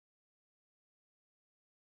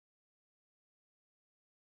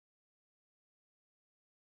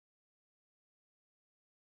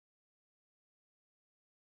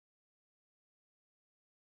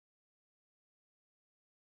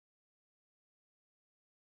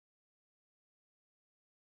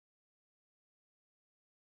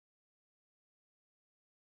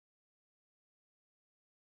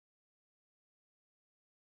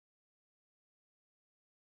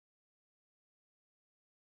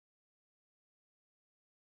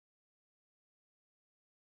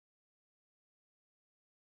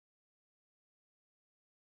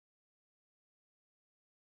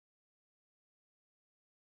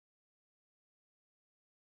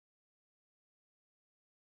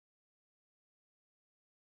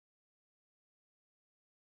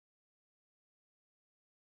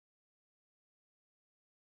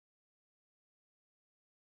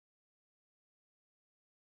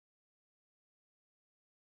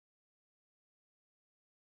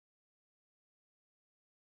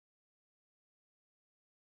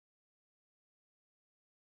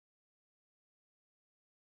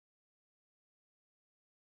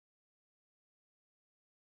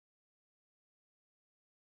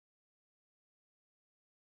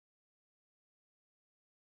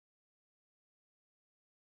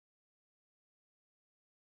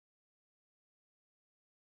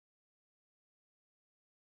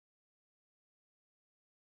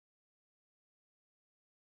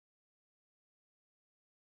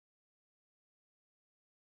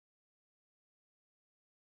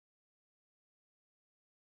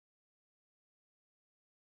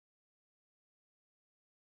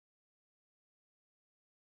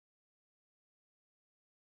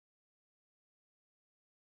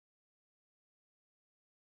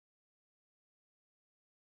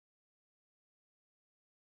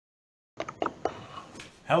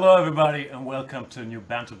Hello everybody and welcome to a new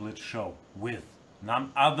Banter Blitz show with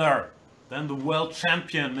none other than the world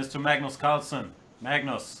champion, Mr. Magnus Carlsen.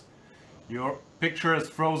 Magnus, your picture is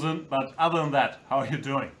frozen, but other than that, how are you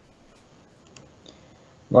doing?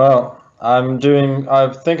 Well, I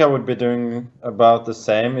think I would be doing about the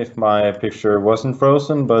same if my picture wasn't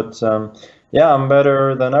frozen, but yeah, I'm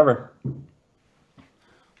better than ever.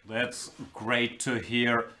 That's great to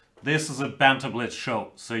hear. This is a Banter Blitz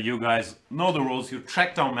show, so you guys know the rules. You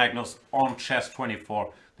track down Magnus on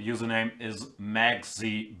chess24. The username is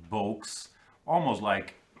MagZBokes, almost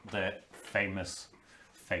like the famous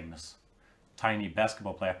tiny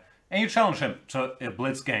basketball player. And you challenge him to a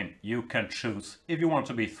blitz game. You can choose if you want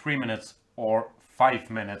to be 3 minutes or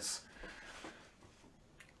 5 minutes.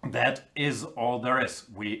 That is all there is.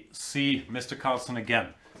 We see Mr. Carlsen again.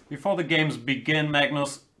 Before the games begin,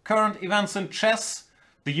 Magnus, current events in chess.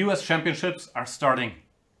 The US Championships are starting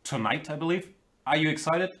tonight, I believe. Are you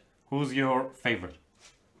excited? Who's your favorite?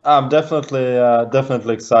 I'm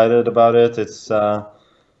definitely excited about it. It's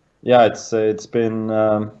been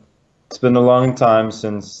a long time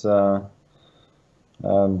since we've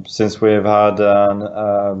had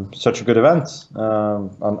such a good event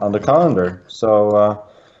on the calendar. So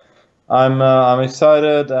I'm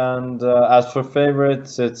excited, and as for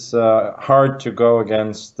favorites, it's hard to go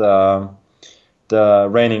against the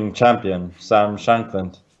reigning champion, Sam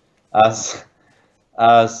Shankland, as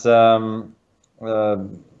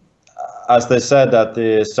they said at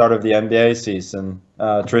the start of the NBA season.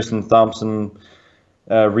 Tristan Thompson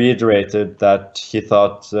reiterated that he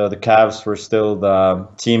thought the Cavs were still the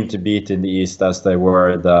team to beat in the East, as they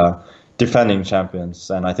were the defending champions,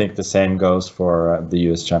 and I think the same goes for the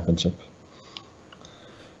US Championship.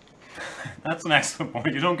 That's an excellent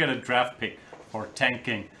point. You don't get a draft pick for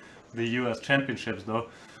tanking the US Championships, though,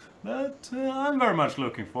 but I'm very much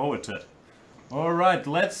looking forward to it. All right,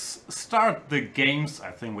 let's start the games.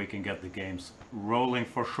 I think we can get the games rolling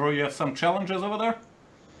for sure. You have some challenges over there?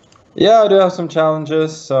 Yeah, I do have some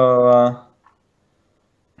challenges. So,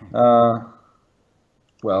 well,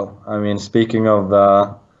 I mean, speaking of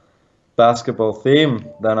the basketball theme,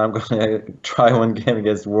 then I'm going to try one game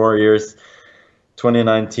against Warriors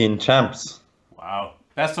 2019 champs. Wow.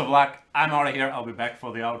 Best of luck. I'm out of here. I'll be back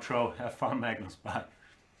for the outro. Have fun, Magnus. Bye.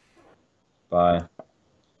 Bye.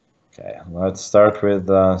 Okay, let's start with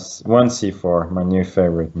 1c4, my new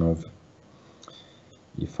favorite move.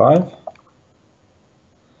 e5.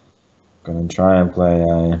 Gonna try and play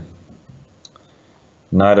a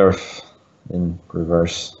knight in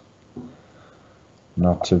reverse.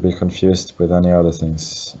 Not to be confused with any other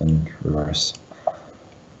things in reverse.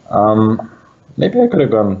 Maybe I could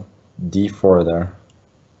have gone d4 there,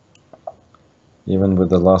 even with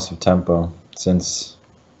the loss of tempo, since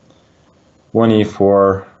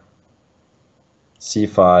 1e4,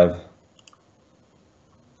 c5,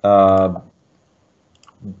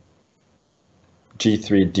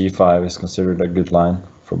 g3, d5 is considered a good line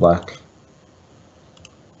for black.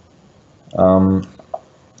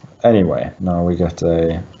 Anyway, now we get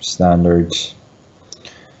a standard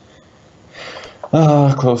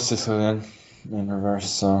close Sicilian in reverse.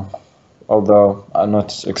 So, although I'm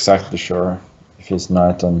not exactly sure if his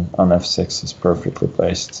knight on f6 is perfectly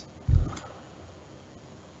placed.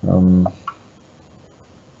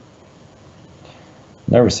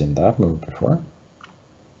 Never seen that move before.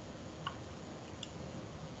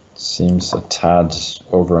 Seems a tad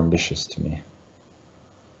overambitious to me.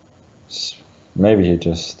 Maybe he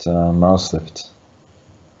just mouse slipped.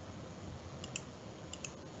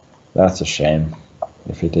 That's a shame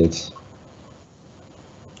if he did.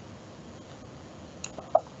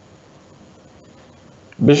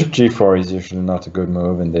 Bishop g4 is usually not a good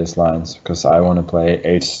move in these lines, because I want to play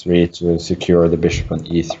h3 to secure the bishop on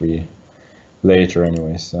e3 later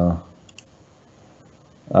anyway, so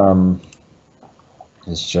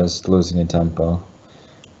it's just losing a tempo,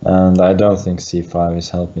 and I don't think c5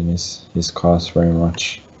 is helping his cause very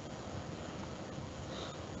much.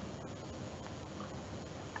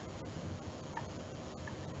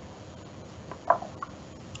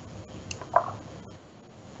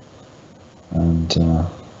 And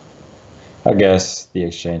I guess the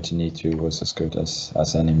exchange in e2 was as good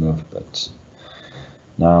as any move, but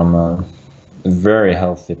now I'm a very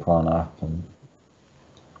healthy pawn up, and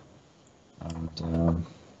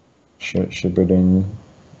should be doing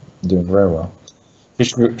very well. He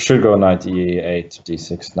should go knight e8,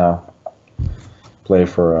 d6 now. Play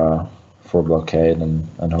for blockade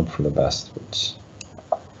and hope for the best. But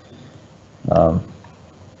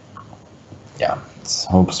yeah, it's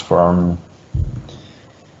hopes for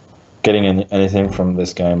getting anything from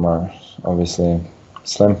this game are obviously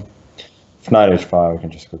slim. if knight h5, I can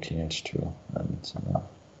just go king h2, and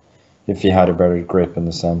if he had a better grip in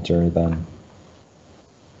the center, then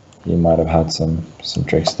he might have had some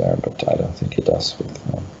tricks there, but I don't think he does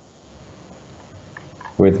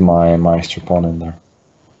with my Maestro pawn in there.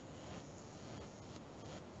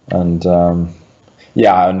 And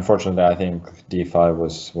yeah, unfortunately, I think d5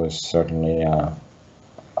 was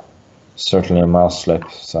certainly a mouse slip.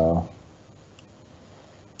 So,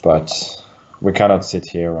 but we cannot sit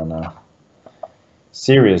here on a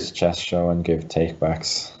serious chess show and give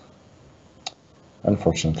takebacks,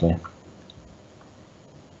 unfortunately.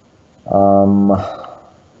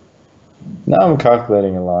 Now I'm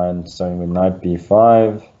calculating a line starting with knight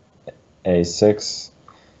b5, a6,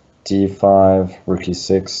 d5, rook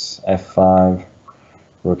e6, f5,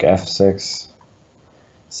 rook f6,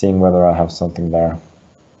 seeing whether I have something there.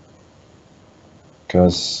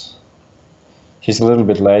 Because he's a little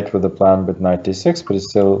bit late with the plan with knight d6, but it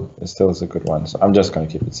still is a good one. So I'm just going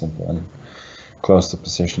to keep it simple and close the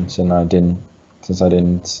position since I didn't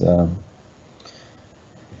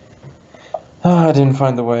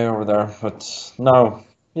find the way over there. But now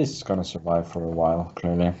he's going to survive for a while,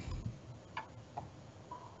 clearly.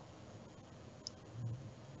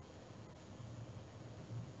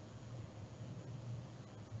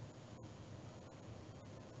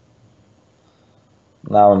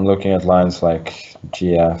 Now I'm looking at lines like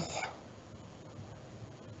GF,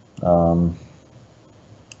 and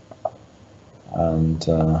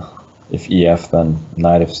if EF, then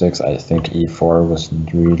knight f6. I think E4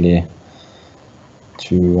 wasn't really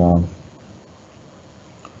too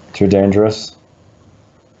dangerous.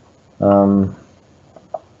 Yeah,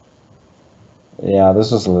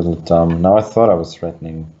 this was a little dumb. Now I thought I was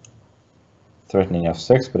threatening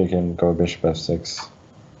f6, but he can go bishop f6.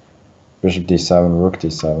 Bishop d7, rook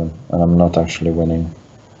d7, and I'm not actually winning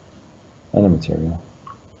any material.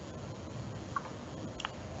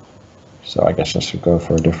 So I guess I should go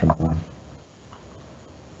for a different one.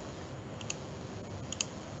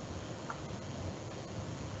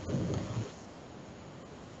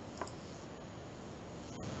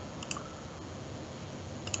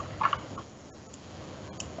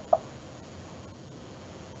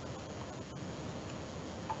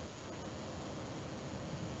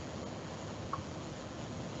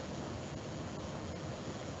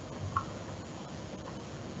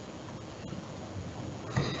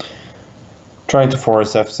 Trying to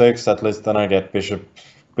force f6, at least then I get bishop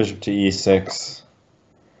to e6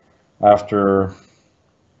 after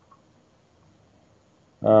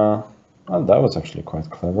well, that was actually quite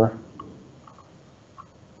clever.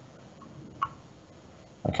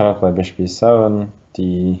 I cannot play bishop e7,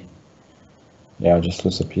 yeah, I just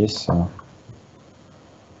lose a piece. So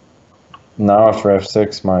now after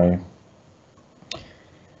f6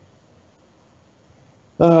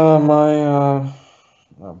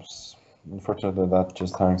 unfortunately, that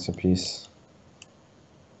just hangs a piece.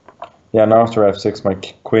 Yeah, now after f6, my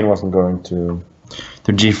queen wasn't going to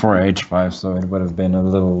g4, h5, so it would have been a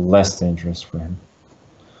little less dangerous for him.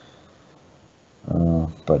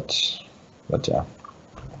 But yeah,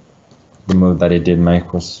 the move that he did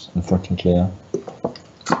make was unfortunately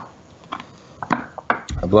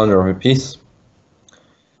a blunder of a piece.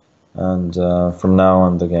 And from now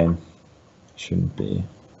on, the game shouldn't be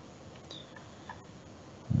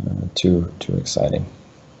too exciting.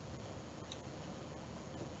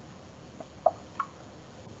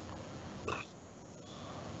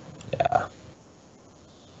 Yeah,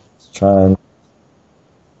 let's try and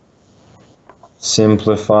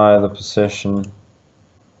simplify the position.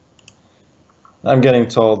 I'm getting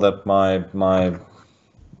told that my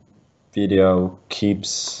video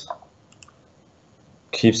keeps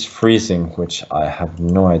freezing, which I have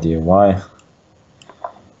no idea why.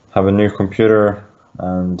 Have a new computer,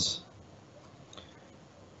 and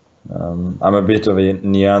I'm a bit of a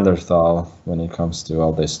Neanderthal when it comes to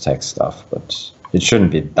all this tech stuff, but it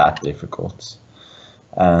shouldn't be that difficult.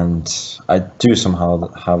 And I do somehow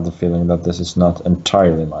have the feeling that this is not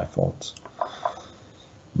entirely my fault.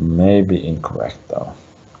 Maybe incorrect though.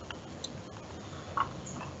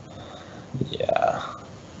 Yeah.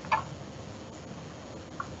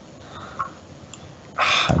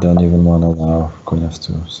 I don't even want to allow queen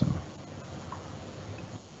f2, so.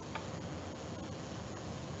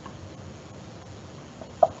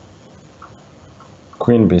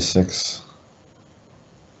 Queen b6.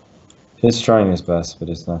 He's trying his best, but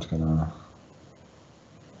he's not gonna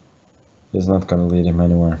lead him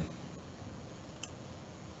anywhere.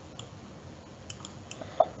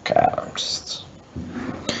 Okay,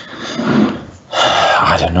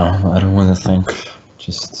 I don't know. I don't want to think.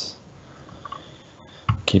 Just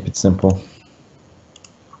keep it simple.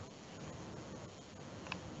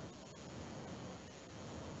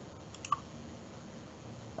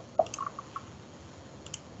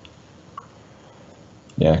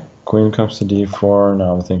 Yeah, queen comes to d4.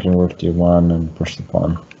 Now I'm thinking rook d1 and push the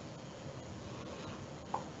pawn.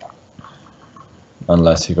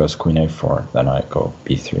 Unless he goes queen a4, then I go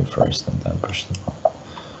b3 first and then push the pawn.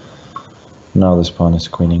 Now this pawn is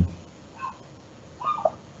queening.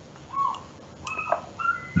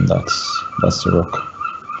 That's the rook.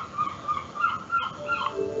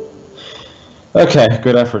 Okay,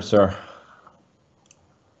 good effort, sir.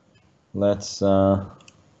 Let's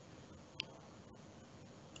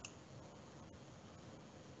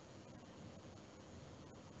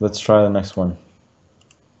try the next one.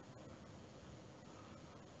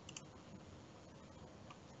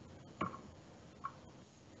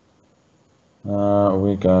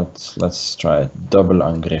 We got, let's try it, double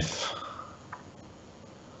angriff.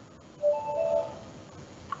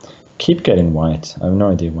 Keep getting white. I have no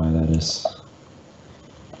idea why that is.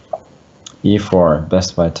 e4,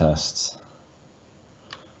 best by test.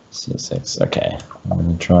 c6, okay. I'm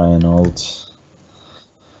gonna try an old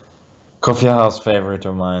coffee house favorite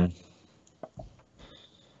of mine.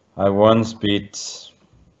 I once beat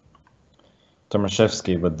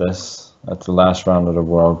Tomaszewski with this at the last round of the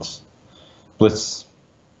World Blitz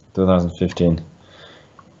 2015.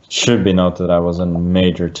 Should be noted I was in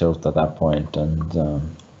major tilt at that point, and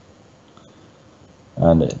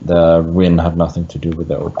the win had nothing to do with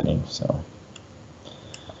the opening. So,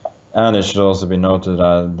 and it should also be noted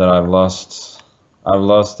that I've lost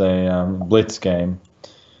a Blitz game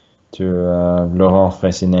to Laurent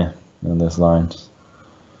Fressinet in this line,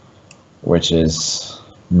 which is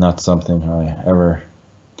not something I ever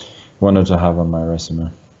wanted to have on my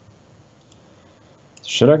resume.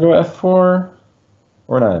 Should I go f4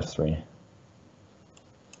 or not f3?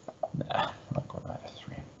 Nah, I'm going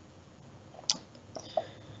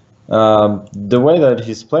f3. The way that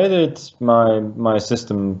he's played it, my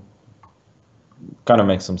system kind of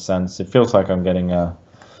makes some sense. It feels like I'm getting a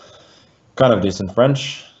kind of decent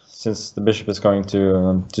French, since the bishop is going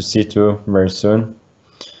to c2 very soon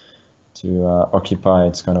to occupy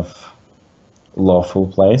its kind of lawful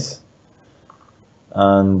place,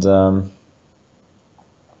 and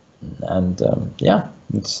yeah,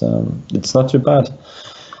 it's not too bad.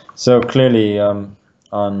 So clearly on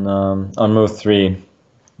move 3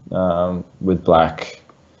 with black,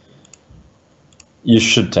 you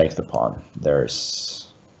should take the pawn. There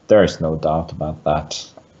is no doubt about that.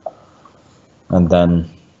 And then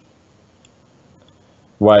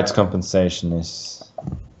white's compensation is,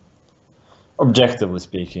 objectively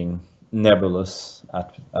speaking, nebulous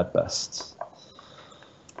at best.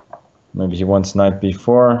 Maybe he wants knight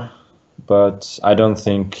b4, but I don't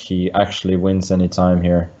think he actually wins any time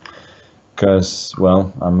here, because,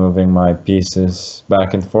 well, I'm moving my pieces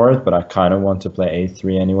back and forth, but I kind of want to play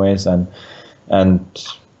a3 anyways, and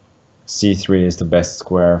c3 is the best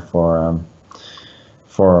square for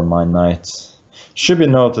my knight. Should be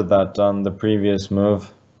noted that on the previous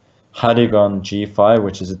move, had he gone g5,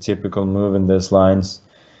 which is a typical move in these lines,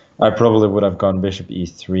 I probably would have gone bishop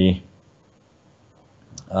e3.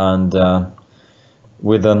 And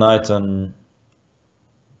with the knight on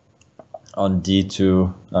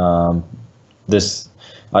d2, this,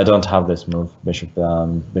 I don't have this move, bishop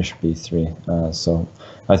b3. So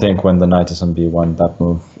I think when the knight is on b1, that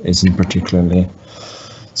move isn't particularly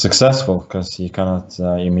successful, because he cannot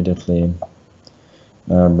immediately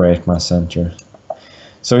break my center.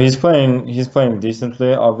 So he's playing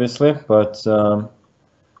decently, obviously, but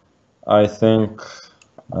I think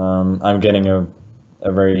I'm getting a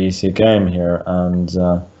very easy game here, and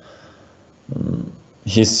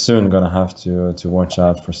he's soon gonna have to watch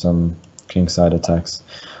out for some kingside attacks.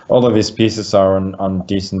 All of his pieces are on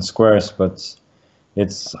decent squares, but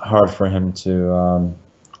it's hard for him to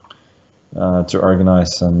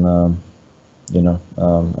organize an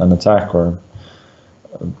attack, or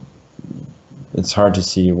it's hard to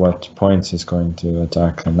see what points he's going to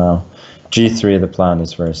attack. And now g3, the plan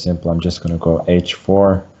is very simple. I'm just going to go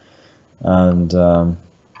h4 and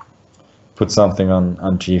put something on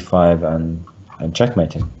g5 and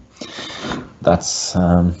checkmate him. That's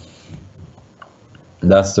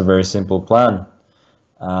the very simple plan,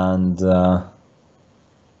 and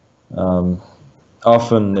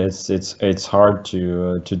often it's hard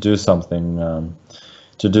to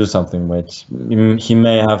do something which he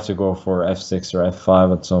may have to go for f6 or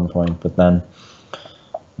f5 at some point, but then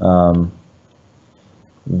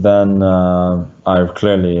I've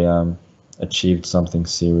clearly achieved something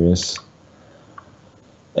serious.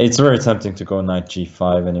 It's very tempting to go knight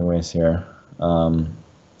g5 anyways here,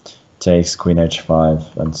 takes queen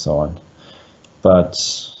h5 and so on, but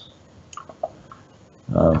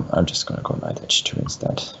I'm just gonna go knight h2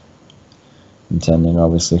 instead, intending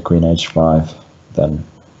obviously queen h5. then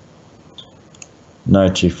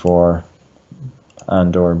knight g4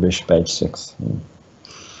 and or bishop h6.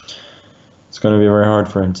 It's going to be very hard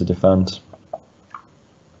for him to defend.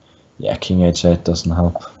 Yeah, king h8 doesn't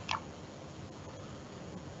help.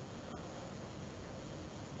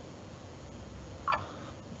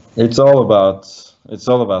 It's all about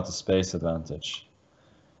the space advantage,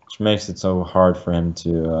 which makes it so hard for him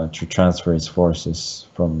to transfer his forces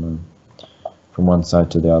from one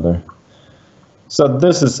side to the other. So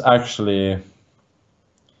this is actually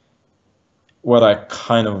what I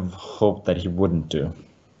kind of hoped that he wouldn't do.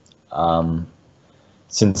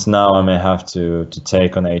 Since now I may have to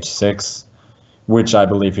take on h6, which I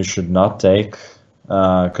believe he should not take,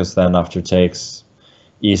 because then after takes,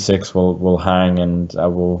 e6 will hang, and I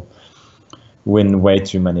will win way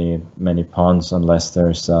too many pawns unless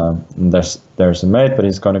there's a mate. But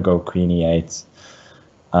he's going to go queen e8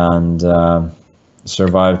 and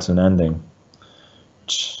survive to an ending,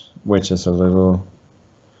 which is a little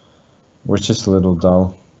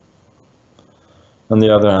dull. On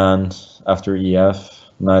the other hand, after ef,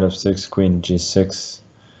 knight f6, queen g6,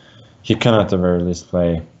 he can at the very least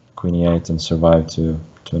play queen e8 and survive to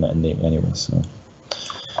an ending anyway. So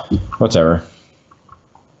whatever.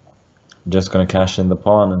 I'm just gonna cash in the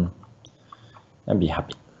pawn and be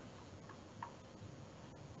happy.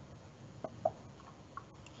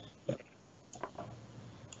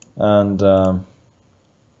 And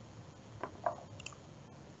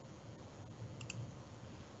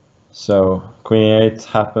so queen e8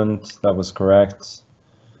 happened. That was correct.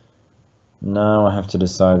 Now I have to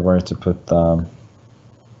decide where to put the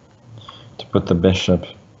bishop.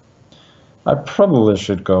 I probably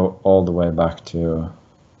should go all the way back to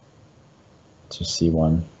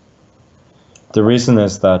c1. The reason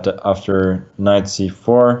is that after knight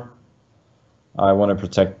c4, I want to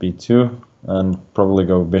protect b2 and probably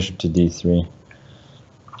go bishop to d3.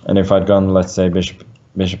 And if I'd gone, let's say, bishop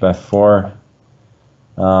f4,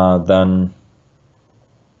 then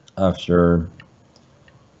after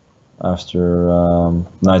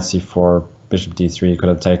knight c4, bishop d3, could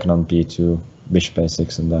have taken on b2, bishop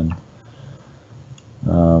a6, and then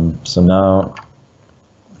so now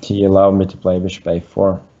he allowed me to play bishop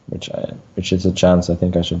a4, which is a chance I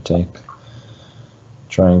think I should take,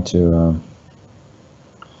 trying to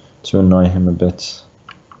annoy him a bit.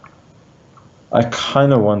 I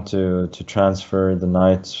kind of want to transfer the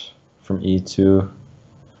knight from e2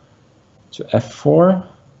 to f4.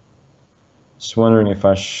 Just wondering if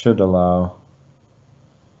I should allow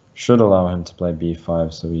him to play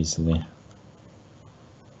b5 so easily.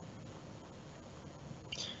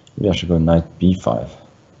 Maybe I should go knight b5.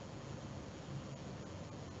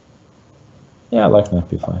 Yeah, I like knight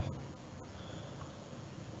b5.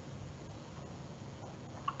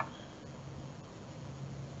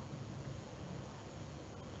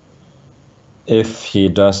 If he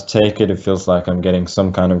does take it, it feels like I'm getting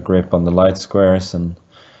some kind of grip on the light squares, and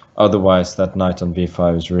otherwise that knight on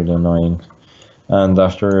b5 is really annoying. And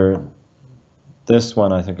after this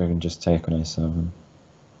one, I think I can just take on a7.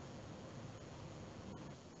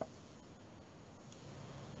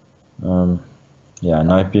 Yeah,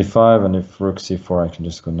 knight b5, and if rook c4, I can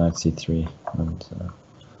just go knight c3, and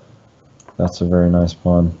that's a very nice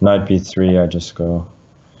pawn. Knight b3,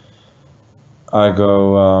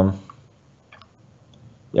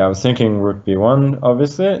 yeah, I was thinking rook b1,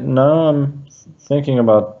 obviously. Now I'm thinking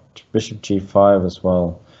about bishop g5 as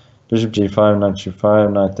well. Bishop g5, knight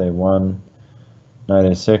g5, knight a1, knight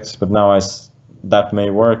a6, but now that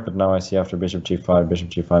may work, but now I see after bishop g5,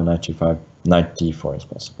 knight g5, knight d4 is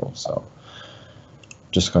possible, so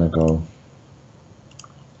just gonna go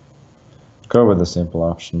with the simple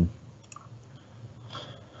option.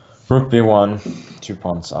 Rook b1, 2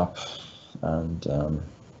 pawns up, and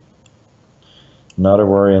not a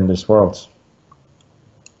worry in this world.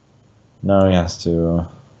 Now he has to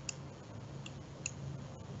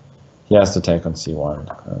take on c1,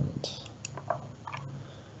 and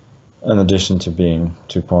in addition to being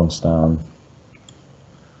 2 pawns down,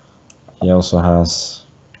 he also has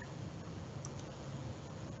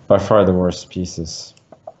by far the worst pieces.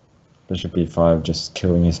 Bishop b5 just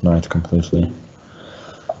killing his knight completely.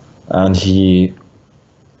 And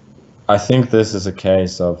I think this is a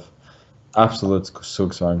case of absolute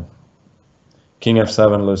zugzwang. King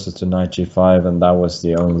f7 loses to knight g5, and that was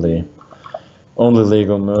the only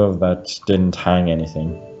legal move that didn't hang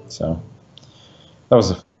anything. So that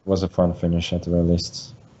was a fun finish at the very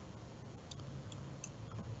least.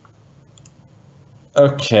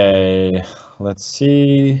 Okay, let's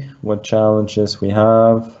see what challenges we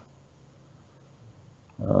have.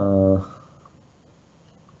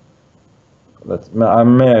 Let's I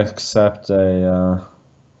may accept a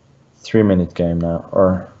 3-minute game now,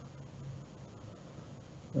 or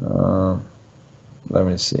let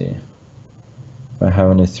me see if I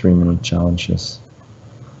have any 3-minute challenges.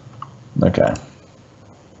 Okay,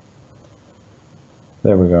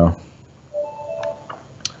 there we go.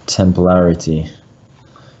 Templarity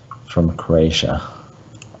from Croatia.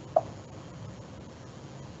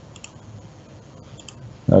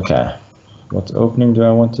 Okay, what opening do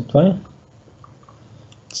I want to play?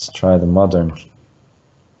 Let's try the modern.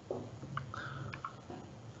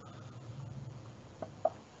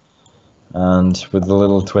 And with a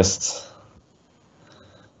little twist.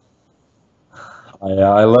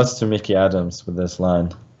 I lost to Mickey Adams with this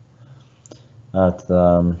line at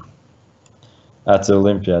the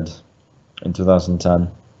Olympiad in 2010,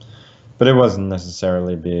 but it wasn't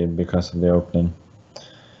necessarily because of the opening.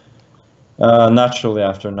 Naturally,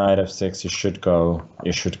 after knight f6, you should go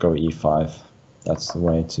e5. That's the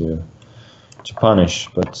way to punish.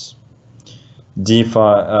 But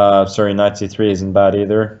d5, knight c3 isn't bad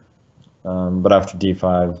either. But after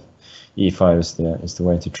d5, e5 is the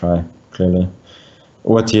way to try. Clearly,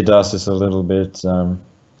 what he does is a little bit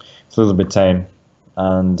tame,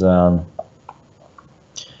 and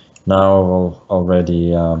now I've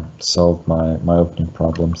already solved my opening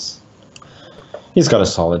problems. He's got a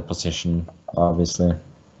solid position, obviously.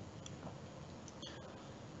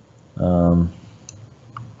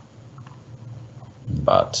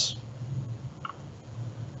 But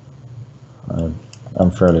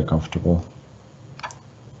I'm fairly comfortable.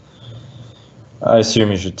 I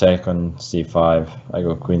assume you should take on c5. I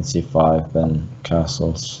go queen c5, then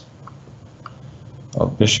castles. Oh,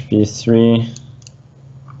 bishop e3.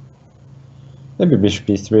 Maybe bishop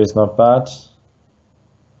e3 is not bad,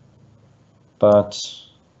 but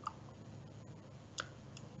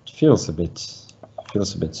it feels a bit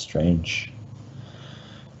strange,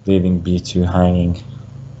 leaving b2 hanging.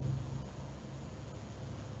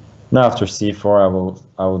 Now after c4,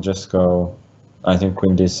 I will just go, I think,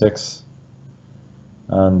 queen d6,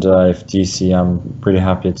 and if dc, I'm pretty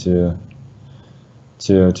happy to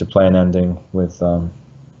play an ending with a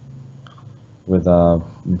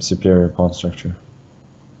superior pawn structure.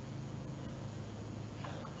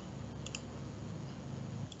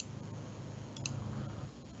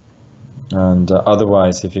 And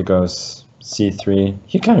otherwise, if he goes c3,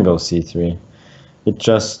 he can go c3. It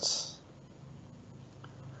just,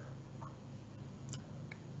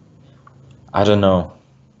 I don't know.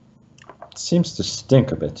 It seems to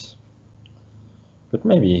stink a bit, but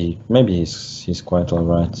maybe he's quite all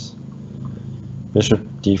right. Bishop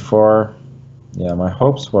d4. Yeah, my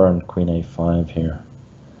hopes were on queen a5 here.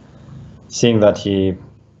 Seeing that he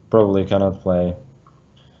probably cannot play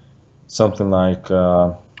something like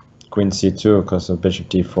queen c2 because of bishop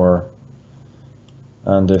d4,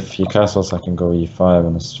 and if he castles, I can go e5,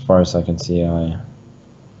 and as far as I can see, I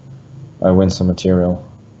win some material.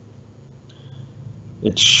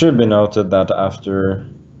 It should be noted that after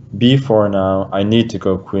b4 now, I need to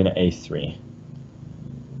go queen a3.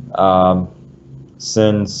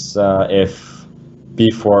 Since if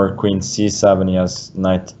b4, queen c7, he has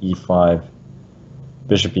knight e5,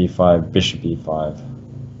 bishop e5, bishop e5,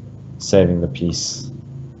 saving the piece.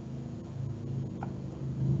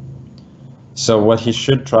 So what he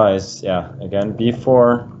should try is, yeah, again,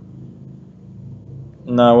 b4.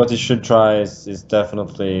 Now what he should try is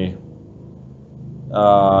definitely,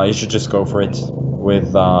 he should just go for it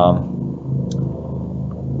with knight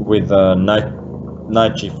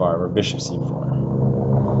g5 or bishop c4,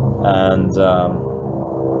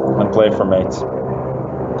 and play for mate.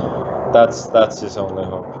 That's his only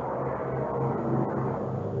hope.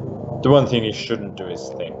 The one thing he shouldn't do is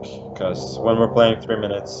think, because when we're playing 3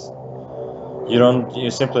 minutes, you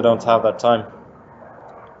simply don't have that time.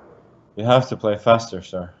 You have to play faster,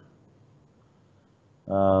 sir.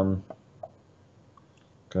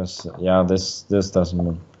 Because yeah, this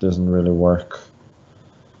doesn't really work.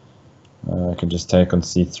 I can just take on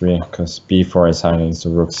c3 because b4 is hanging,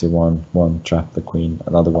 so rook c1 trap the queen,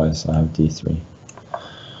 and otherwise I have d3.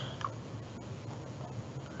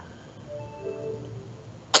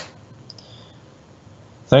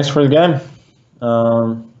 Thanks for the game,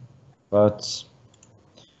 but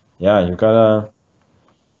yeah, you gotta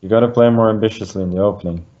play more ambitiously in the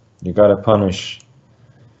opening. You gotta punish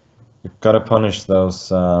those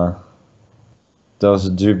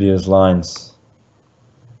dubious lines.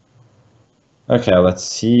 Okay, let's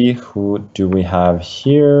see, who do we have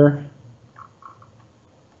here?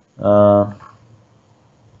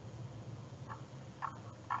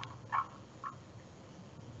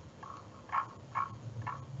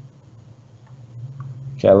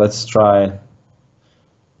 Okay, let's try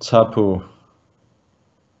Tapu.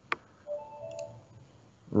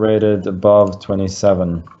 Rated above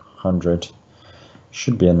 2700.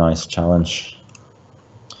 Should be a nice challenge.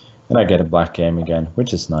 And I get a black game again,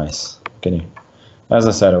 which is nice. As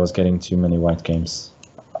I said, I was getting too many white games.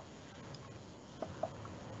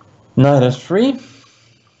 Knight f3.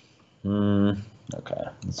 Okay,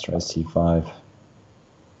 let's try c5.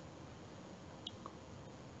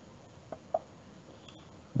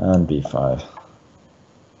 And b5.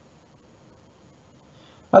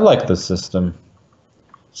 I like this system.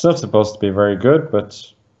 It's not supposed to be very good, but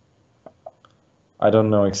I don't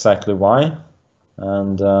know exactly why.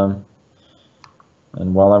 And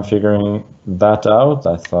while I'm figuring that out,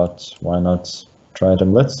 I thought, why not try it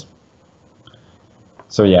in Blitz?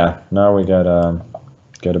 So yeah, now we got a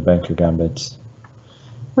Banker Gambit,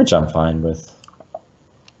 which I'm fine with.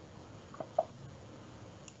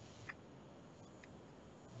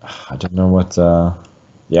 I don't know what the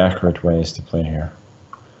accurate way is to play here.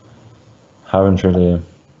 Haven't really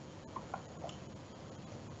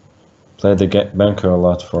played the Banker a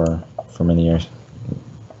lot for many years.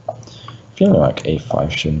 Feeling like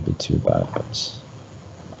a5 shouldn't be too bad, but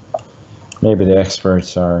maybe the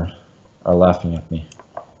experts are laughing at me.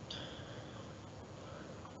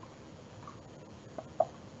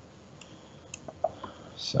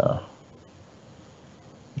 So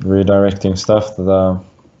redirecting stuff to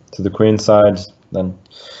the queen side, then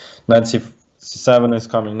knight c7 is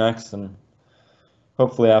coming next, and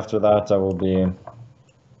hopefully after that I will be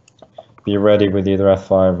ready with either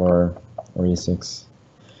f5 or e6.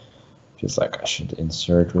 Feels like I should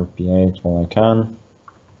insert rook b8 while I can.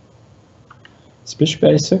 Is bishop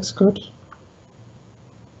a6 good?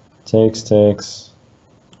 Takes.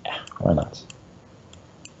 Yeah, why not?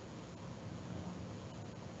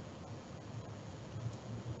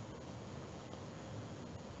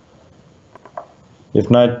 If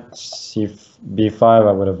knight b5,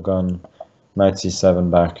 I would have gone knight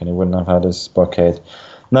c7 back, and he wouldn't have had his blockade.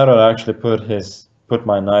 Now that I actually put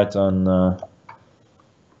my knight on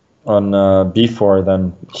b4,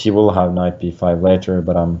 then he will have knight b5 later.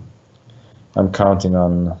 But I'm counting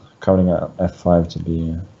on f5 to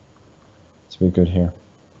be good here.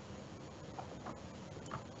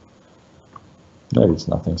 Maybe it's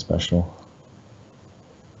nothing special.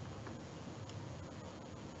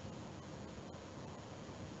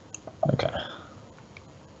 Okay.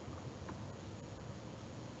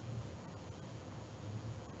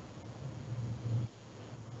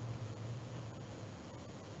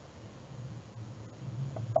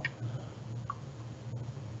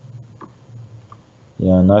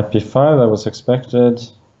 Yeah, knight b5, that was expected.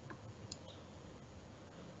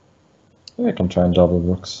 Maybe I can try and double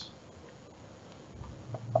rooks.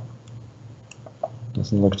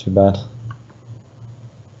 Doesn't look too bad.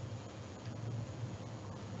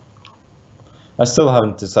 I still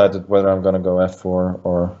haven't decided whether I'm going to go f4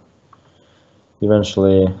 or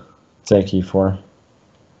eventually take e4.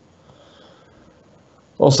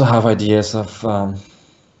 Also have ideas of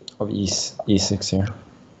e6 here.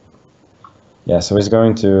 Yeah, so he's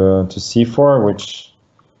going to c4, which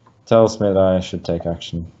tells me that I should take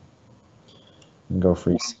action and go for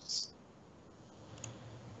e6.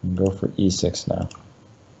 And go for e6 now.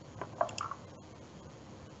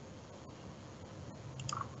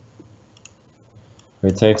 He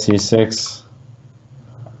takes e6,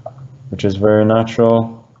 which is very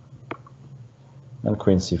natural, and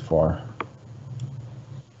queen c4.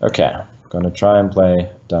 Okay, I'm gonna try and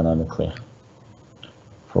play dynamically.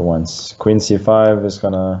 For once, queen c5 is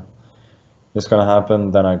gonna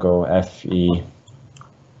happen. Then I go fe,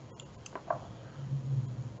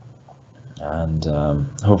 and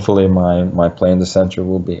hopefully my play in the center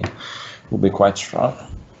will be quite strong.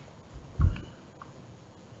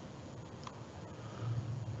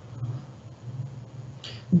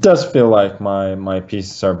 It does feel like my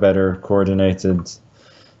pieces are better coordinated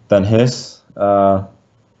than his,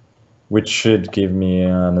 which should give me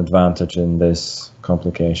an advantage in this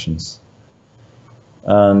complications.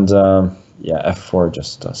 And yeah, f4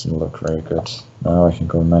 just doesn't look very good. Now I can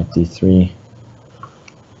go knight d3.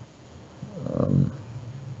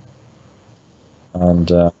 And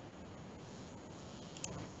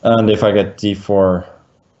if I get d4,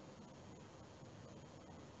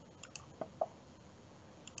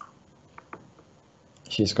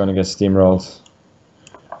 he's going to get steamrolled.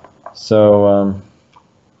 So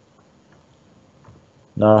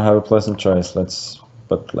now I have a pleasant choice. Let's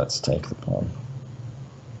take the pawn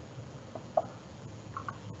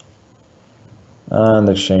and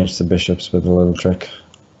exchange the bishops with a little trick.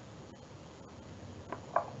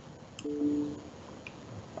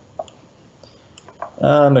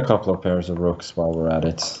 And a couple of pairs of rooks while we're at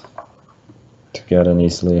it to get an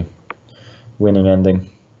easily winning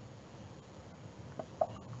ending.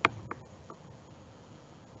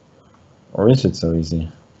 Or is it so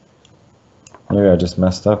easy? Maybe I just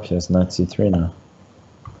messed up. He has knight c3 now.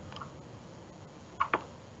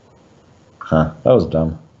 Huh, that was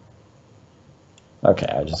dumb. Okay,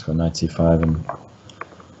 I just go knight c5 and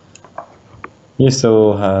he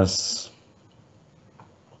still has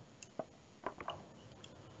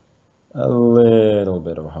a little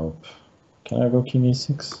bit of hope. Can I go king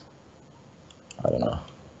e6? I don't know.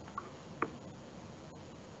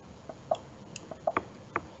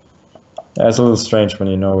 Yeah, it's a little strange when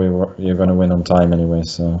you know you're going to win on time anyway,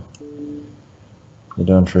 so you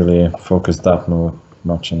don't really focus that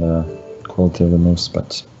much on the quality of the moves.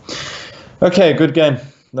 But okay, good game.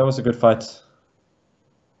 That was a good fight.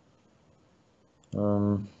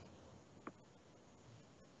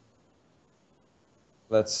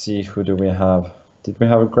 Let's see, who do we have? Did we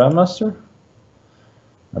have a Grandmaster?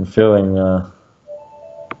 I'm feeling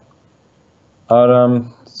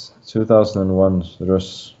Adam 2001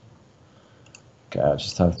 Rus. Okay, I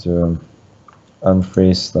just have to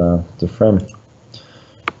unfreeze the frame.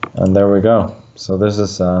 And there we go. So this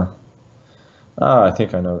is I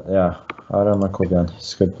think I know. Yeah, Adam Akobian.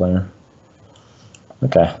 He's a good player.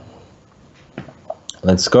 Okay,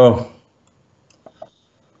 let's go.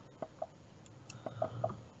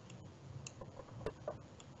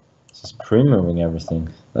 This is pre-moving everything.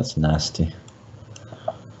 That's nasty.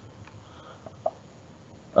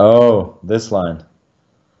 Oh, this line.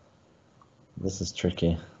 This is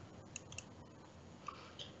tricky.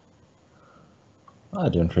 I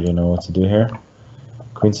don't really know what to do here.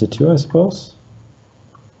 Queen c2, I suppose.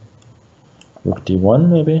 Rook d1,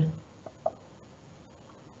 maybe.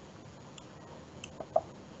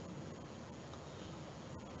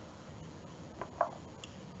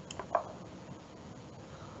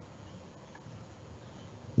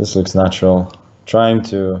 This looks natural. Trying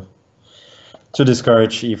to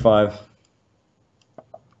discourage e5.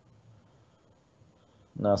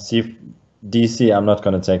 Now DC I'm not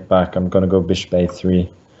going to take back. I'm going to go bishop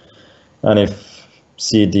a3. And if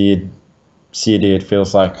CD it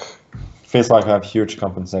feels like I have huge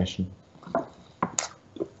compensation.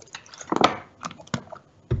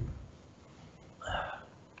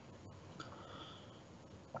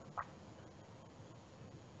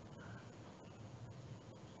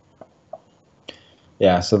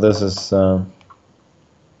 Yeah, so this is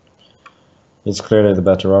it's clearly the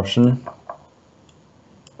better option.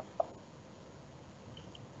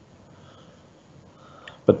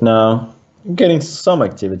 But now I'm getting some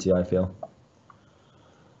activity, I feel.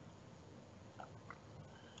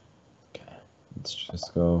 Okay, let's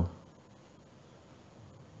just go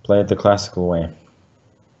play it the classical way.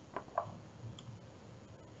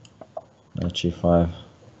 Knight g5.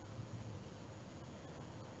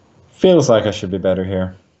 Feels like I should be better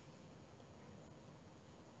here.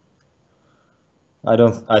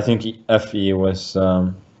 I think FE was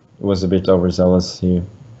a bit overzealous. He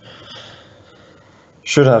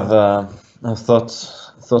should have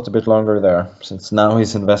thought a bit longer there, since now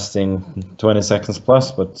he's investing 20 seconds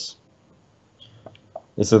plus, but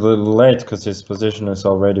it's a little late because his position is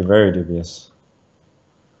already very dubious.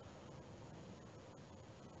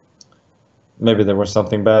 Maybe there was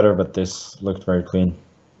something better, but this looked very clean.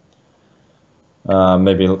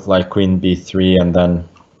 Maybe like queen b3 and then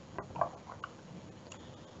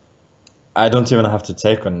I don't even have to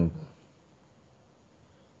take on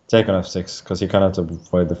f6 because you cannot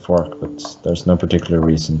avoid the fork, but there's no particular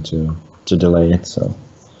reason to delay it, so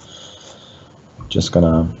just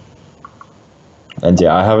gonna. And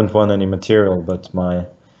yeah, I haven't won any material, but my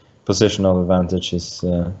positional advantage is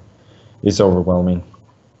overwhelming.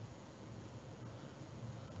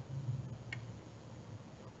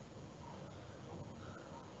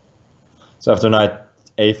 So after knight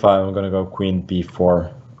a5, I'm gonna go queen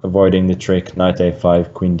b4, avoiding the trick knight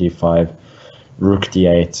a5, queen d5, rook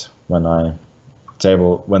d8.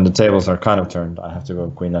 When the tables are kind of turned, I have to go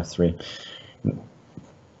queen f3 in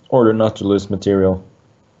order not to lose material.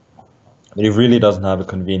 But he really doesn't have a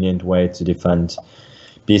convenient way to defend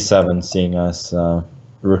b7, seeing as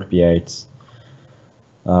rook b8,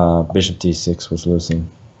 bishop d6 was losing.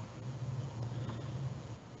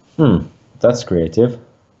 That's creative.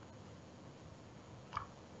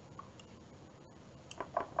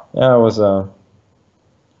 Yeah,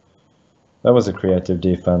 that was a creative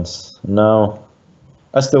defense. Now,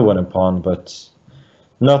 I still win a pawn, but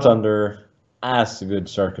not under as good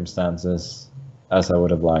circumstances as I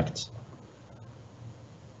would have liked.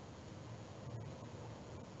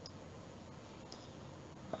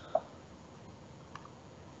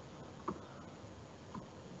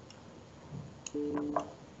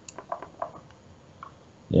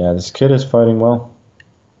 Yeah, this kid is fighting well.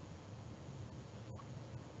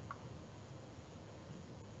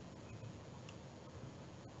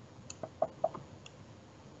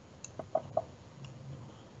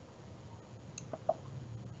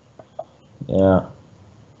 Yeah.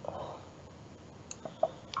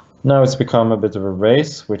 Now it's become a bit of a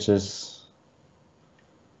race, which is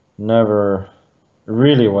never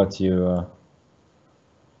really what you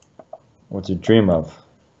dream of,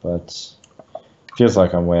 but feels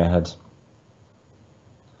like I'm way ahead.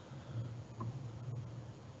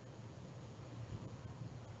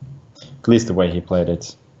 At least the way he played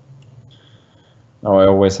it. Now I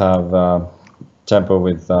always have tempo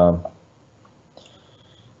with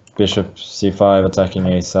bishop c5 attacking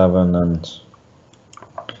a7, and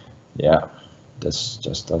yeah, this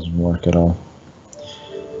just doesn't work at all.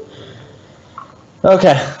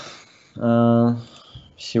 Okay,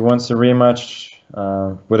 she wants a rematch.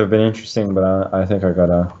 Would have been interesting, but I think I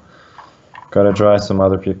gotta try some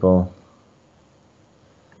other people.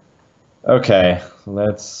 Okay,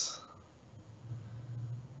 let's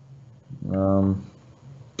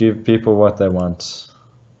give people what they want,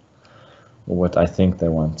 or what I think they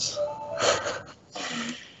want.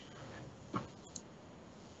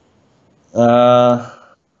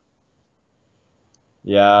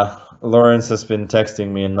 Yeah, Lawrence has been texting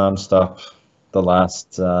me nonstop the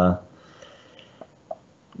last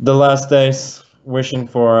days, wishing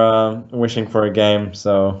for a game.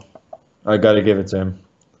 So I gotta give it to him.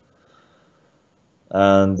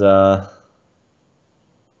 And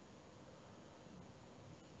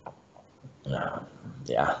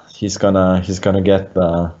yeah, he's gonna get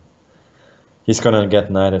knight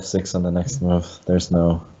f6 on the next move. There's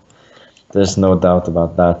no doubt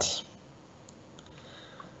about that.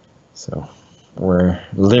 So we're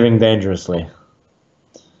living dangerously,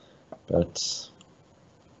 but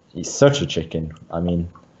he's such a chicken. I mean,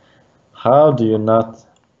 how do you not?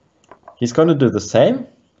 He's gonna do the same?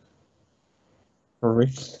 For real?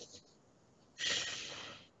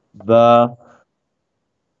 The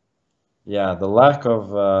lack of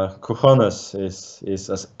cojones is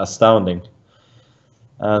astounding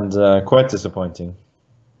and quite disappointing.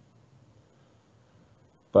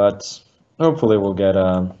 But hopefully we'll get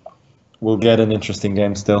an interesting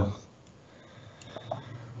game still.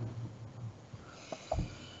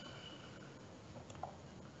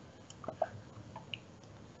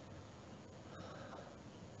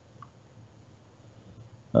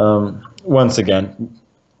 Once again,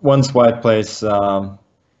 once white plays ED,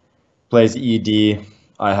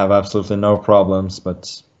 I have absolutely no problems,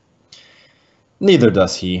 but neither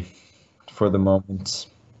does he for the moment.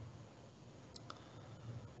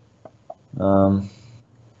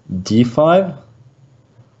 D5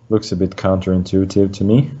 looks a bit counterintuitive to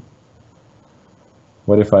me.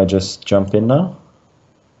 What if I just jump in now?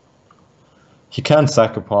 He can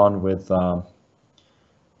sack a pawn with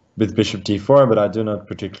bishop d4, but I do not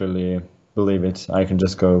particularly believe it. I can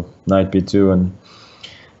just go knight b2 and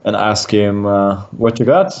ask him what you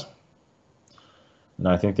got. And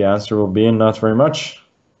I think the answer will be not very much.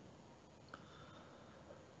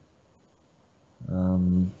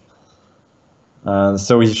 And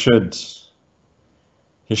so he should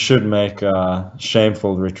make a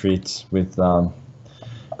shameful retreat with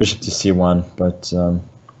bishop to c1, but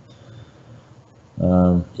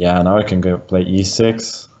yeah, now I can go play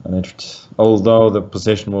e6, and although the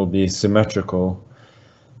position will be symmetrical,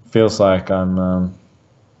 feels like I'm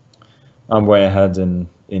way ahead in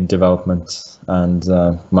development, and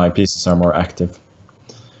my pieces are more active,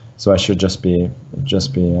 so I should just be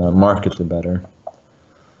markedly better.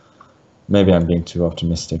 Maybe I'm being too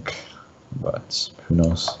optimistic, but who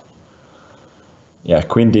knows? Yeah,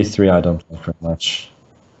 queen d3 I don't like very much.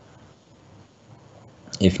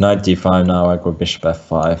 If knight d5 now, I go bishop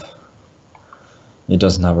f5. It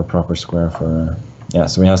doesn't have a proper square for... yeah,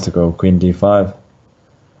 so he has to go queen d5.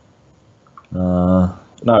 No,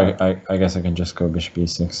 I guess I can just go bishop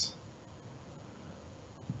e6.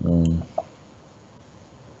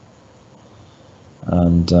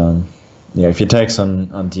 And yeah, if he takes on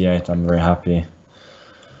d8, I'm very happy.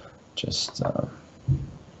 Just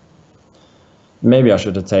maybe I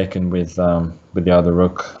should have taken with the other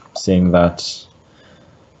rook, seeing that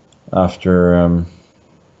after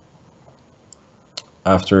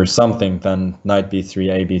something, then knight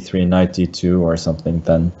b3, a b3, knight d2 or something,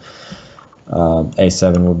 then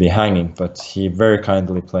a7 will be hanging. But he very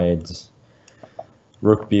kindly played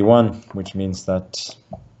rook b1, which means that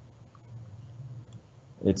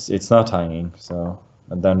it's not hanging. So,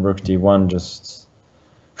 and then rook d1 just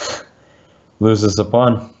loses a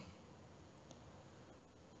pawn,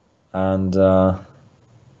 and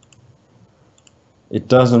it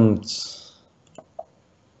doesn't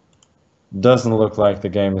look like the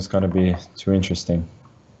game is going to be too interesting.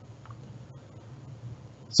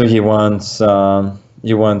 So he wants bishop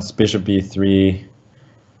b3,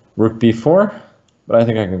 rook b4, but I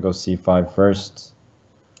think I can go c5 first,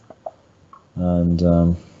 and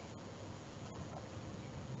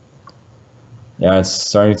yeah, it's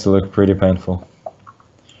starting to look pretty painful.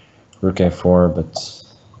 Rook a4, but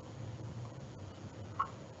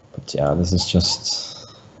yeah, this is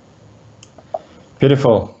just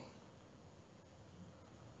pitiful.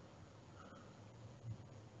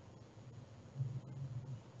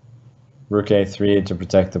 Rook a3 to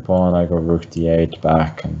protect the pawn. I go rook d8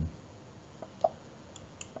 back,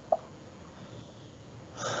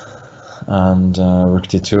 and rook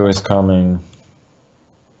d2 is coming.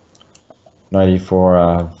 Knight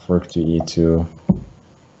e4, rook to e2.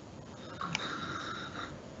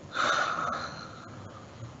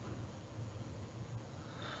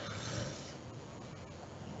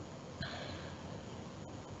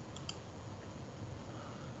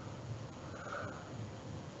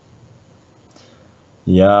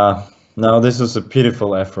 Yeah, now this was a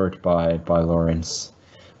pitiful effort by Lawrence,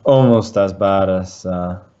 almost as bad as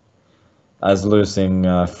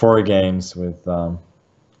losing 4 games with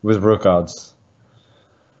rook odds,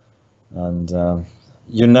 and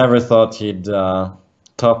you never thought he'd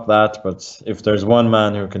top that, but if there's one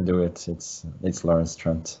man who can do it, it's Lawrence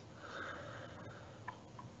Trent.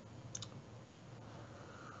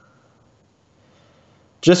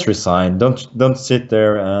 Just resign. Don't sit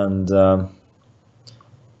there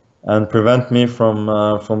and prevent me from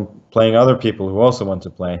playing other people who also want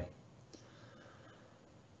to play.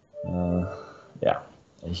 Yeah,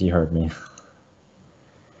 he heard me.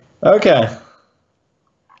 Okay,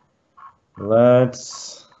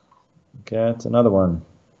 let's get another one.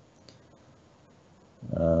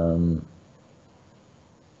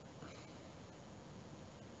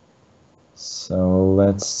 So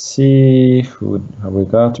let's see who have we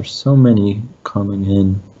got. There's so many coming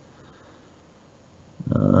in.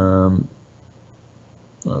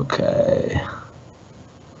 Okay,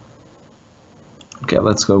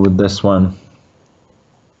 let's go with this one.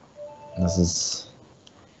 This is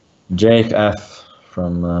Jake F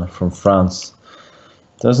from France.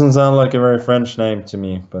 Doesn't sound like a very French name to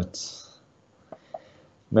me, but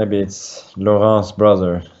maybe it's Laurent's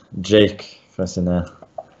brother, Jake Fressinet.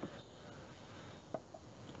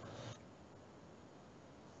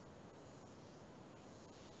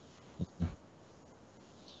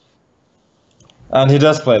 And he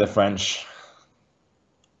does play the French,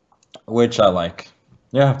 which I like.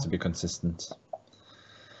 You have to be consistent.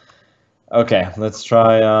 Okay, let's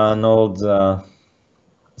try an old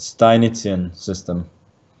Steinitzian system.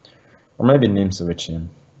 Or maybe Nimzowitschian.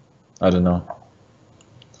 I don't know.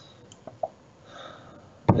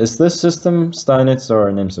 Is this system Steinitz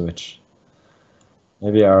or Nimzowitsch?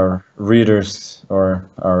 Maybe our readers or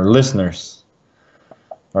our listeners,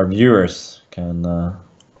 our viewers can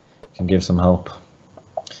give some help,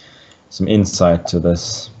 some insight to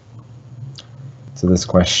this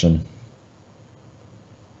question.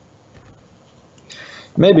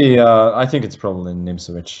 Maybe I think it's probably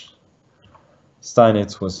Nimzowitsch.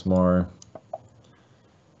 Steinitz was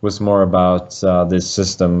more about this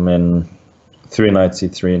system in 3 knight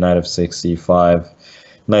c3, knight f6, e5,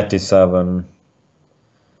 knight d7.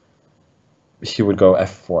 He would go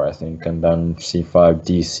f4, I think, and then c5,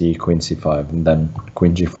 dc, queen c5, and then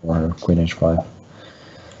queen g4 or queen h5.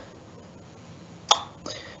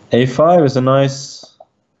 a5 is a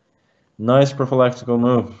nice prophylactical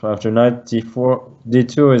move. After knight d4,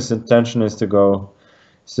 d2, his intention is to go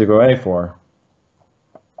a4.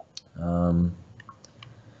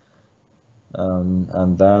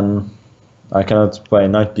 And then I cannot play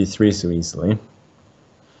knight b3 so easily.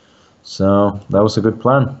 So that was a good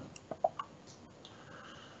plan.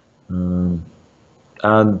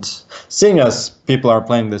 And seeing as people are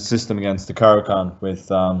playing this system against the Caro-Kann with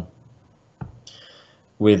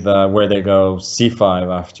where they go c5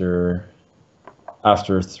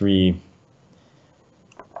 after 3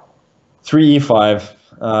 e5,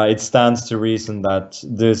 it stands to reason that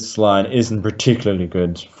this line isn't particularly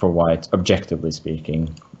good for white, objectively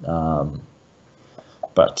speaking.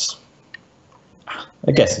 But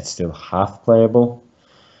I guess it's still half playable.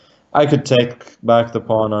 I could take back the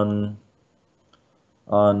pawn on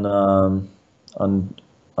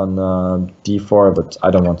d4, but I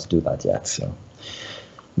don't want to do that yet. So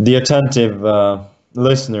the attentive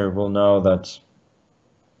listener will know that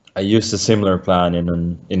I used a similar plan in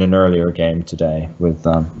an earlier game today with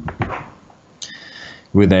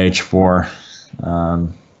h4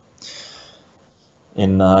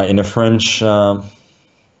 in a French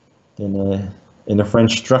in a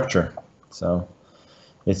French structure. So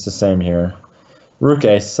it's the same here. Rook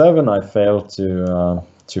a7, I failed to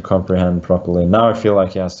comprehend properly. Now I feel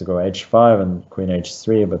like he has to go h5 and queen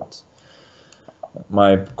h3, but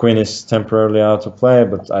my queen is temporarily out of play,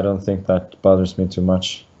 but I don't think that bothers me too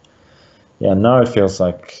much. Yeah, now it feels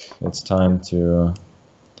like it's time to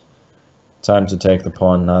take the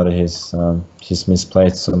pawn now that he's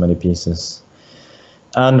misplaced so many pieces.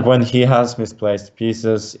 And when he has misplaced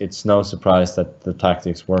pieces, it's no surprise that the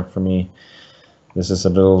tactics work for me. This is a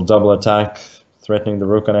little double attack, threatening the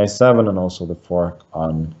rook on a7 and also the fork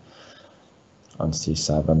on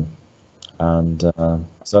c7. And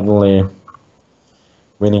suddenly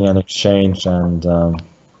winning an exchange and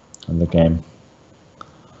the game.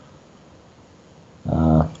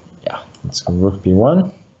 Yeah, let's go rook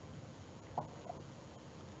b1.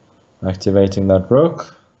 Activating that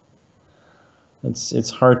rook. It's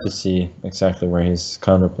hard to see exactly where his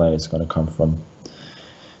counterplay is going to come from.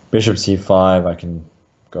 Bishop c5, I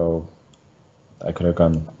could have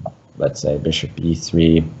gone, let's say, bishop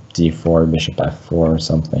e3, d4, bishop f4 or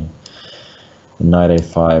something. And knight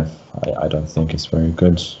a5, I don't think is very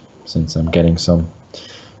good, since I'm getting some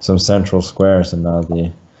central squares, and now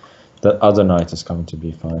the other knight is coming to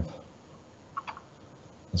b5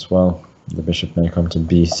 as well. The bishop may come to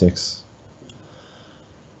b6.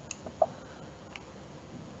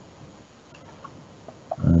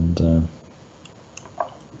 And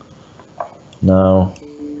now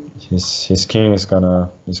his king is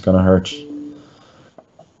gonna hurt.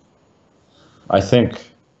 I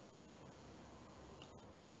think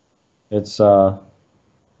it's did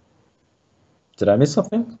I miss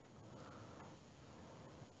something?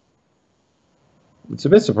 It's a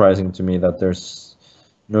bit surprising to me that there's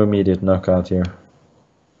no immediate knockout here.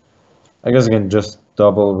 I guess I can just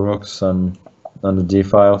double rooks on the d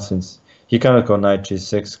file, since he cannot go knight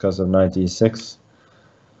g6 because of knight e6.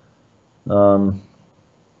 Or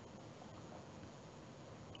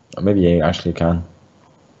maybe he actually can.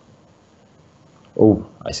 Oh,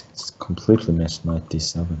 I completely missed knight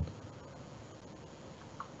d7.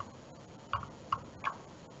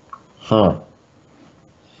 Huh.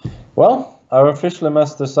 Well, I've officially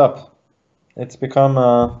messed this up. It's become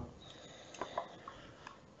an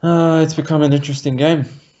interesting game.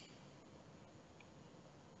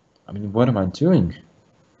 I mean, what am I doing?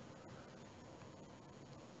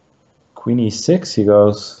 Queen e6, he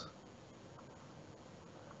goes.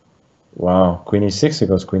 Wow, queen e6, he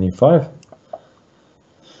goes queen e5.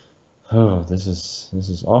 Oh, this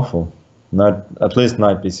is awful. Not at least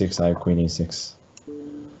knight b6. I have queen e6.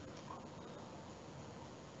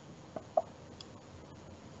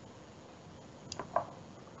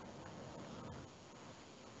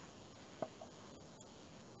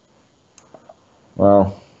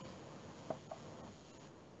 Well,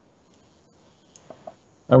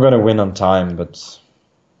 I'm gonna win on time, but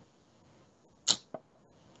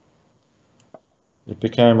it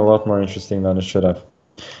became a lot more interesting than it should have.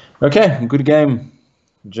 Okay, good game,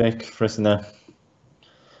 Jake Frissine.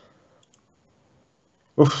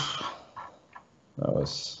 Oof, that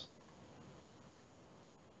was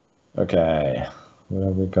okay. What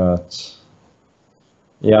have we got?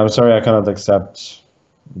 Yeah, I'm sorry, I cannot accept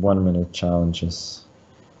 1 minute challenges.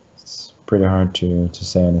 It's pretty hard to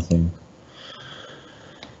say anything.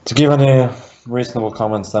 To give any reasonable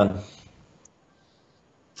comments then.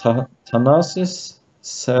 Thanasis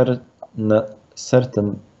Sertadakis?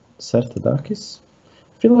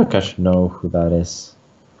 I feel like I should know who that is.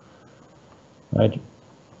 I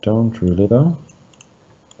don't really though.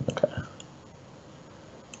 Okay.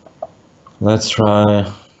 Let's try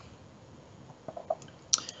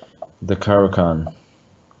the Caro-Kann.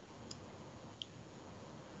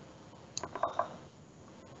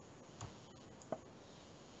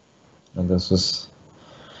 And this was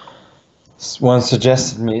once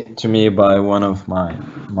suggested to me by one of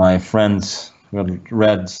my friends who had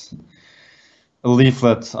read a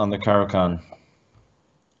leaflet on the Caro-Kann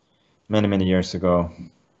many years ago.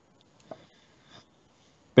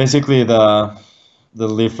 Basically, the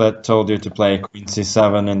leaflet told you to play queen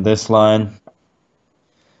c7 in this line,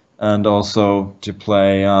 and also to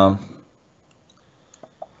play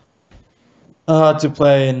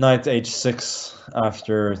knight h6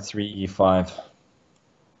 after 3e5.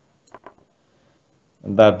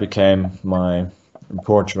 And that became my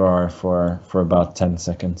repertoire for about 10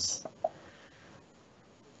 seconds.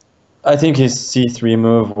 I think his c3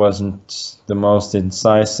 move wasn't the most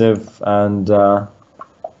incisive, and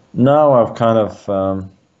now I've kind of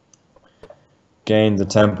gained the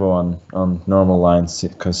tempo on normal lines,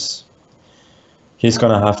 because he's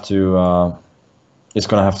gonna have to go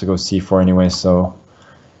c4 anyway. So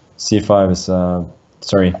c5 is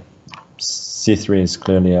sorry, c3 is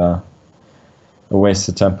clearly a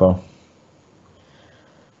wasted tempo.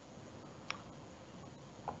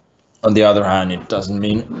 On the other hand, it doesn't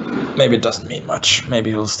mean much.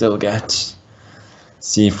 Maybe he'll still get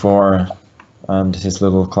c4 and his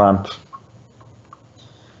little clamp.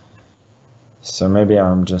 So maybe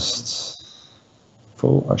I'm just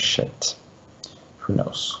full of shit. Who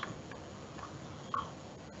knows?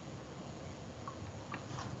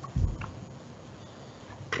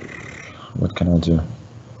 What can I do?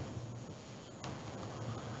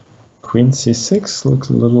 Queen c6 looks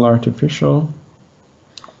a little artificial.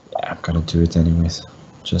 Yeah, I'm gonna do it anyways,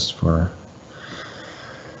 just to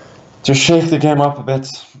shake the game up a bit.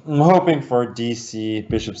 I'm hoping for DC,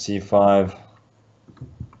 bishop c5,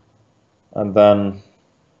 and then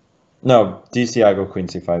no, DC I go queen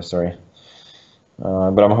c5, sorry.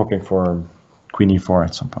 But I'm hoping for queen e4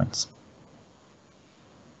 at some points.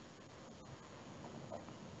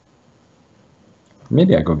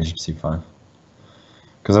 Maybe I go bishop c5.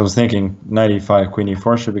 Because I was thinking knight e5, queen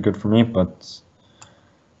e4 should be good for me, but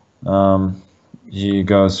he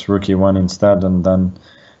goes rook e1 instead, and then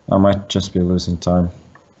I might just be losing time.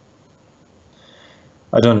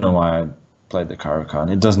 I don't know why I played the Caro-Kann.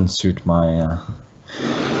 It doesn't suit my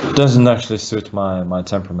doesn't actually suit my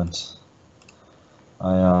temperament.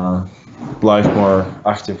 I like more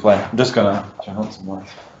active play. I'm just gonna turn on some light.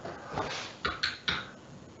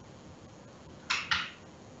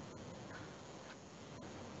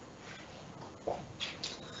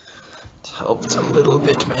 It helped a little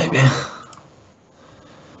bit, maybe.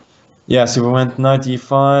 Yeah, so we went knight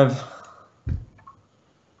e5,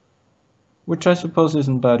 which I suppose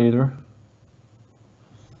isn't bad either.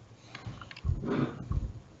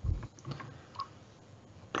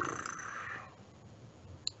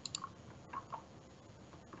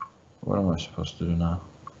 What am I supposed to do now?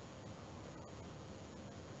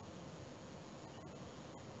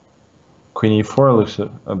 Queen e4 looks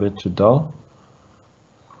a bit too dull.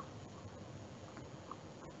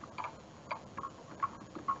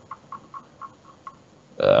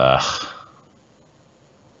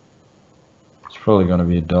 It's probably gonna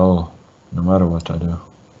be dull no matter what I do.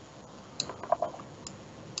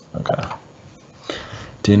 Okay.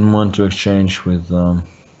 Didn't want to exchange with you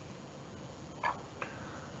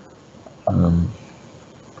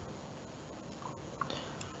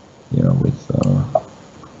know,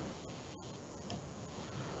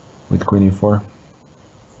 with queen e4.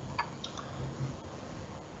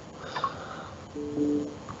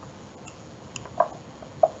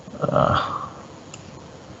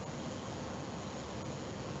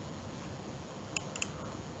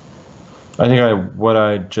 I think what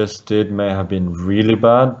I just did may have been really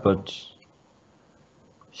bad, but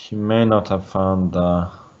he may not have found the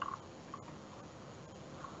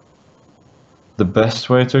best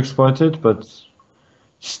way to exploit it, but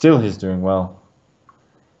still he's doing well.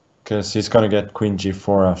 Because he's gonna get queen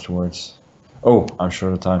g4 afterwards. Oh, I'm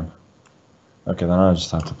short of time. Okay, then I just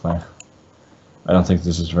have to play. I don't think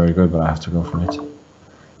this is very good, but I have to go for it.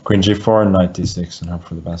 Queen g4 and knight d6 and hope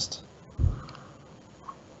for the best.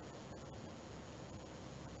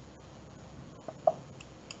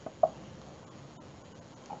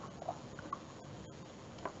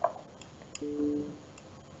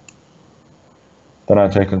 Then I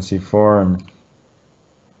take on c4 and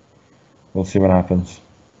we'll see what happens.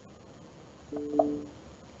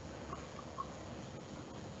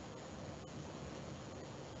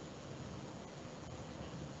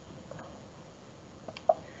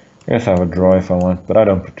 I guess I have a draw if I want, but I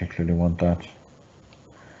don't particularly want that.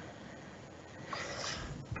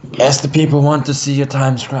 Yes, the people want to see a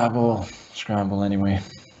time scramble anyway.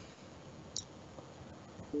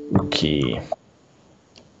 Okay.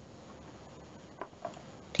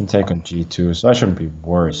 Can take on g2, so I shouldn't be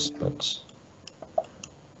worse, but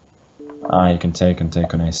you can take on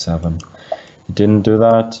a7. He didn't do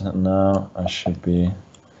that, and now I should be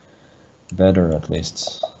better at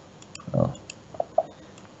least. Oh.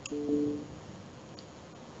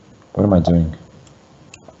 What am I doing?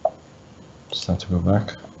 Just have to go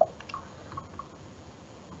back.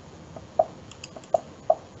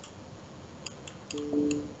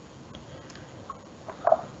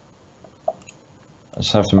 I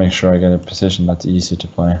just have to make sure I get a position that's easy to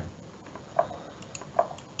play.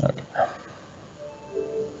 Okay.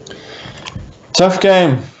 Tough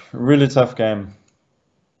game, really tough game.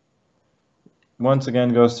 Once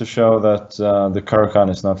again goes to show that the Caro-Kann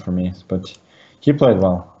is not for me, but he played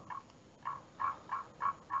well.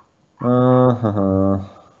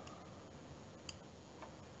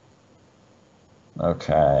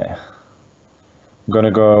 Okay. I'm gonna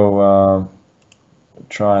go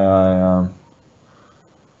try a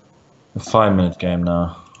 5-minute game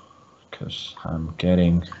now, because I'm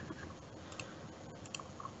getting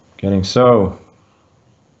so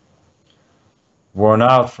worn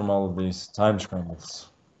out from all of these time scrambles,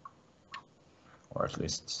 or at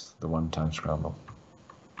least the one time scramble.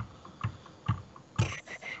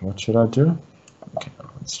 What should I do? Okay,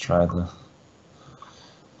 let's try the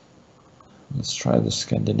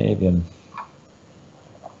Scandinavian.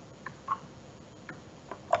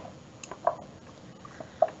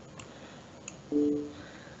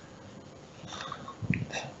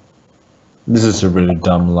 This is a really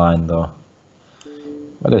dumb line, though.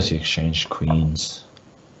 Why does he exchange queens?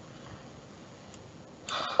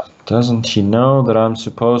 Doesn't he know that I'm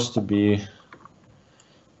supposed to be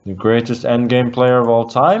the greatest endgame player of all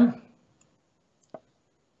time?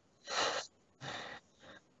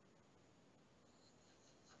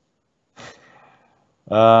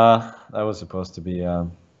 That was supposed to be,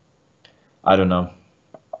 I don't know.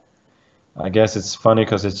 I guess it's funny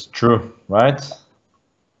because it's true, right?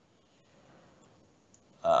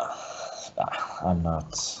 I'm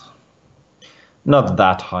not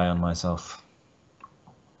that high on myself.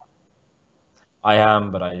 I am,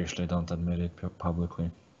 but I usually don't admit it publicly.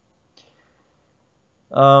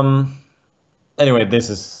 Anyway, this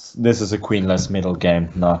is a queenless middle game,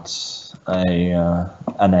 not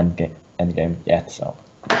an end game yet. So,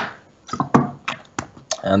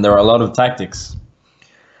 and there are a lot of tactics.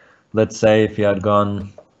 Let's say if he had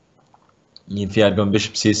gone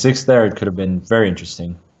bishop c6 there, it could have been very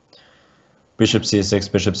interesting. Bishop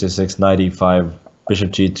c6, knight e5,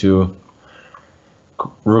 bishop g2,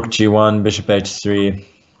 rook g1, bishop h3,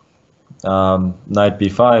 knight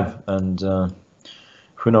b5, and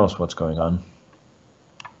who knows what's going on.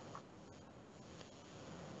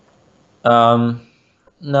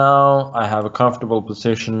 Now I have a comfortable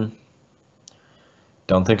position.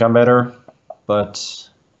 Don't think I'm better, but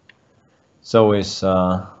it's always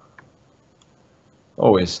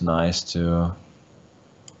nice to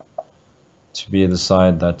be the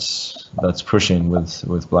side that's pushing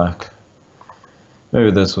with black.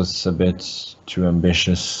 Maybe this was a bit too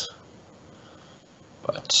ambitious,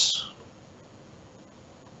 but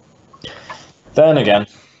then again,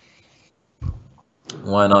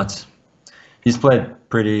 why not? He's played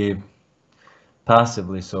pretty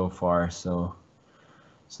passively so far, so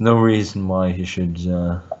there's no reason why he should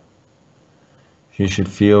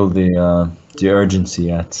feel the urgency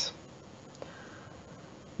yet.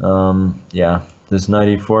 Yeah, this knight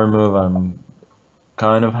e4 move I'm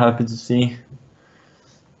kind of happy to see,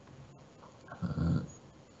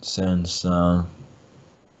 since yeah,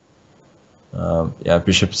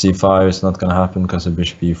 bishop c5 is not gonna happen because of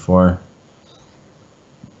bishop e4,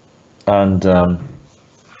 and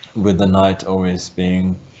with the knight always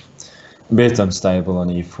being a bit unstable on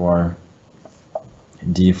e4,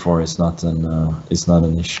 d4 is not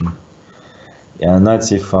an issue. Yeah, knight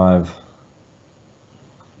c5.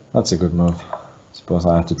 That's a good move. Suppose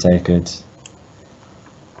I have to take it.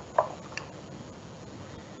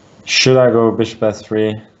 Should I go bishop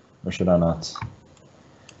f3 or should I not?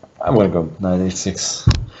 I'm gonna go knight h6.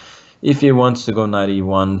 If he wants to go knight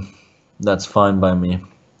e1, that's fine by me.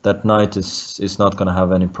 That knight is not gonna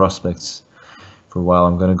have any prospects for a while.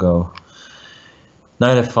 I'm gonna go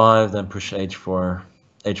knight f5, then push h4,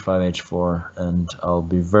 h5, h4, and I'll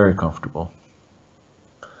be very comfortable.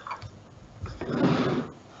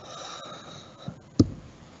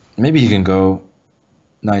 Maybe he can go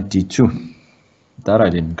knight d2. That I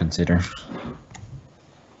didn't consider.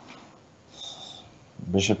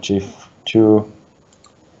 Bishop g2,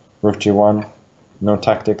 rook g1, no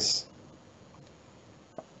tactics.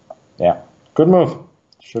 Yeah, good move.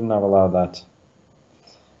 Shouldn't have allowed that.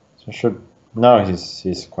 So no,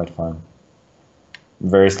 he's quite fine.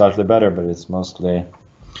 Very slightly better, but it's mostly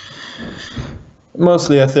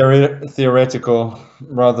a theoretical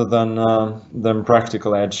rather than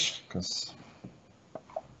practical edge, because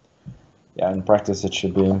yeah, in practice it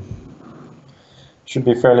should be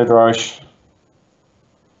fairly drawish.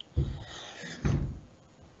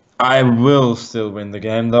 I will still win the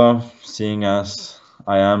game though, seeing as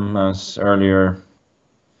I am, as earlier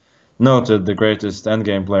noted, the greatest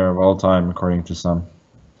endgame player of all time according to some.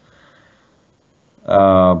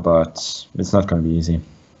 But it's not going to be easy.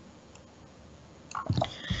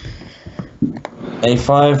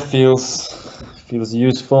 A5 feels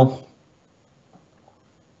useful.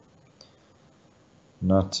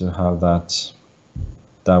 Not to have that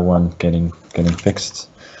one getting fixed.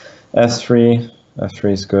 S3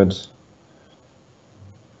 is good.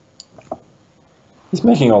 He's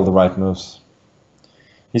making all the right moves.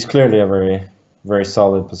 He's clearly a very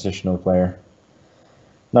solid positional player.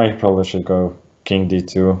 Now he probably should go king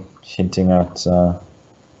d2, hinting at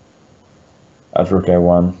rook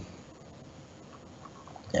a1.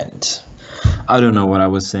 And I don't know what I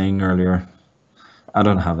was saying earlier. I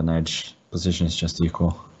don't have an edge. Position is just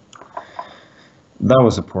equal. That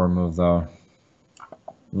was a poor move though.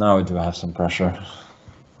 Now we do have some pressure.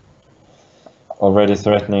 Already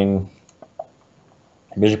threatening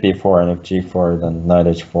bishop e4, and if g4 then knight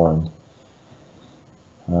h4,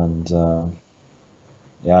 and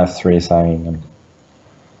yeah, f3 is hanging and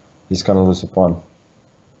he's gonna lose a pawn.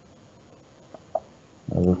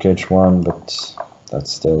 Rook h1, but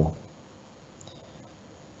that's still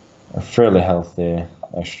a fairly healthy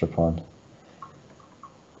extra pawn.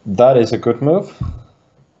 That is a good move,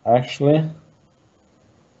 actually.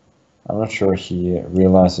 I'm not sure he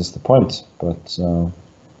realizes the point, but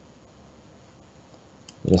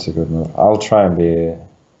it is a good move. I'll try and be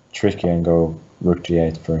tricky and go rook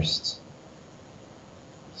g8 first.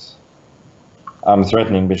 I'm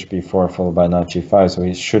threatening bishop b4 followed by knight g5, so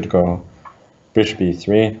he should go bishop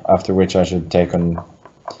b3, after which I should take on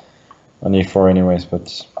e4 anyways,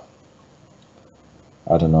 but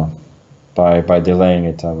I don't know. By delaying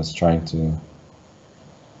it, I was trying to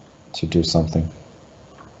do something.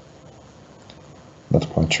 Not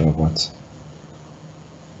quite sure what.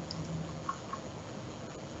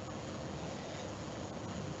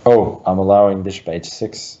 Oh, I'm allowing bishop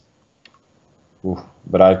h6. Ooh,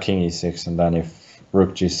 but I have king e6, and then if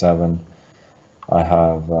rook g7, I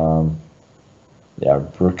have yeah,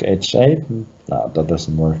 rook h8. No, that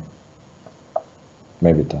doesn't work.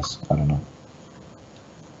 Maybe it does. I don't know.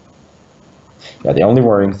 Yeah, the only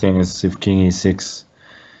worrying thing is if king e6,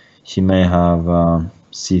 he may have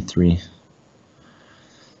c3.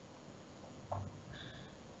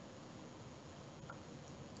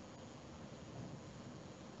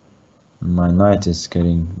 My knight is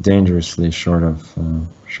getting dangerously short of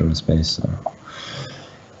space, so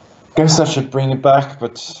guess I should bring it back,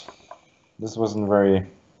 but this wasn't very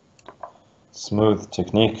smooth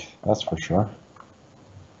technique, that's for sure.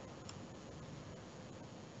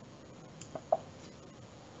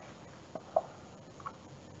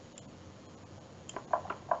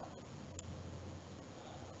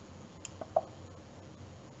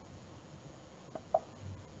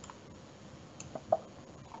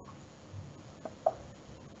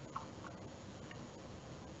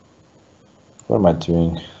 What am I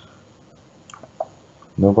doing?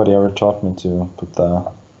 Nobody ever taught me to put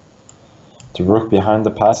the rook behind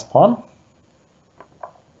the passed pawn.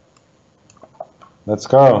 Let's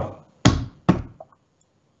go.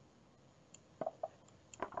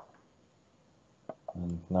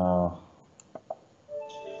 And now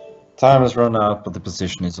time has run out, but the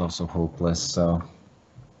position is also hopeless, so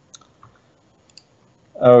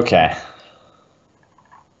okay.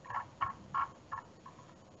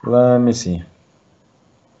 Let me see.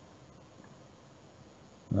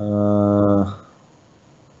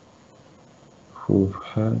 Who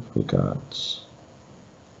have we got?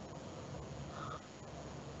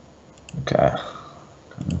 Okay,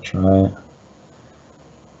 gonna try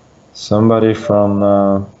somebody from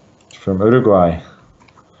Uruguay.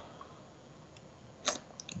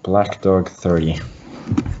 Black Dog 30.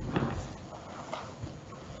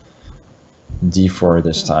 D4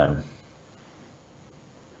 this time.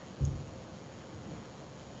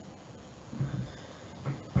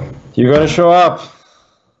 You gotta show up.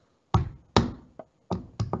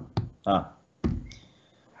 Ah,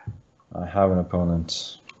 I have an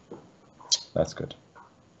opponent. That's good.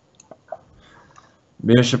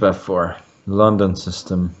 Bishop f4. London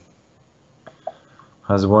system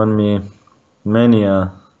has won me many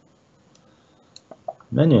a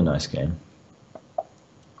nice game.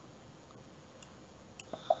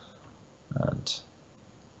 And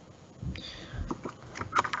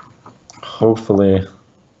hopefully,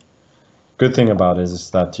 good thing about it is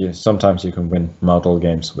that sometimes you can win model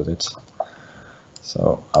games with it.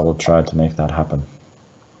 So I will try to make that happen.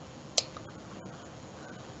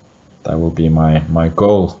 That will be my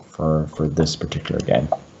goal for this particular game.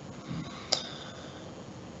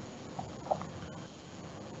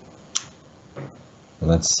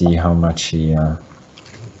 Let's see how much he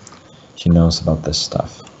knows about this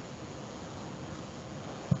stuff.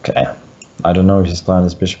 Okay, I don't know if his plan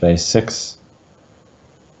is bishop a6.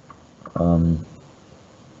 I'm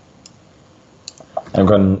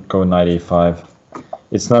going to go knight e5.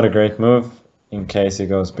 It's not a great move in case he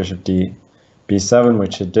goes bishop b7,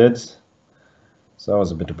 which he did. So that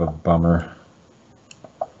was a bit of a bummer.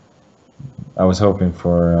 I was hoping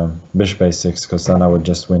for bishop a6 because then I would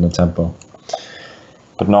just win the tempo.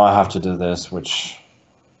 But now I have to do this, which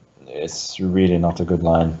is really not a good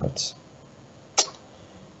line, but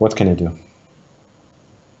What can you do?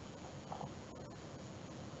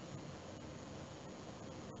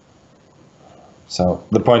 So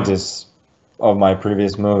the point is, of my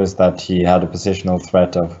previous move is that he had a positional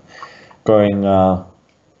threat of going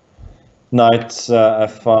knight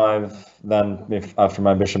f5, then after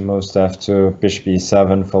my bishop moves to f2, bishop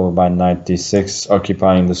e7, followed by knight d6,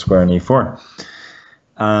 occupying the square in e4.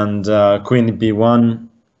 And queen b1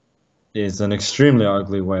 is an extremely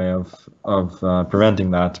ugly way of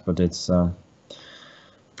preventing that, but it's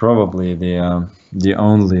probably the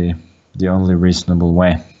only reasonable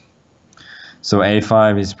way. So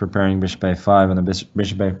a5 is preparing bishop a5 and a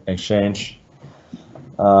bishop exchange,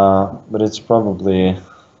 but it's probably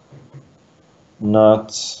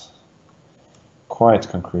not quite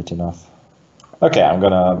concrete enough. Okay, I'm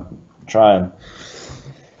gonna try and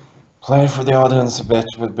play for the audience a bit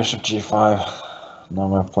with bishop g5. Now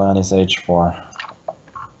my plan is h4.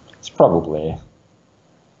 It's probably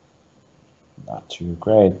not too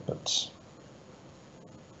great, but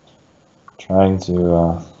trying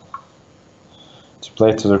to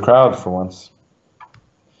play to the crowd for once.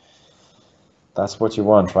 That's what you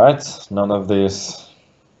want, right? None of these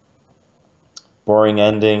boring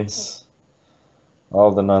endings,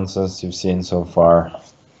 all the nonsense you've seen so far.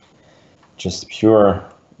 Just pure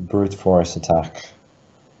brute force attack.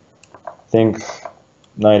 I think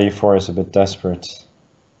knight e4 is a bit desperate.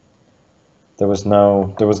 There was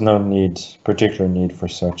no particular need for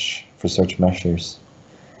such measures.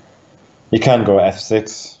 You can go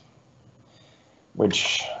f6,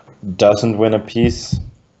 which doesn't win a piece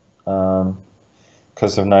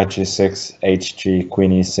because of knight g6, hg,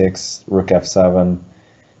 queen e6, rook f7,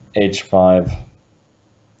 h5.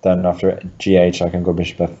 Then after gh I can go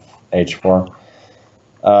bishop h4.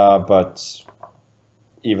 But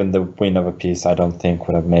even the win of a piece I don't think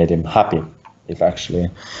would have made him happy if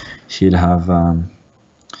actually he'd have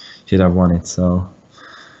won it. So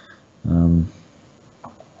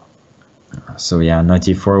yeah, knight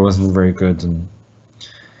e4 wasn't very good, and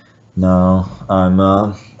now I'm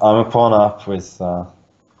a pawn up with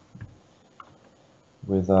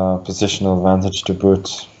positional advantage to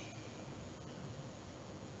boot.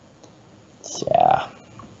 Yeah.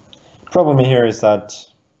 Problem here is that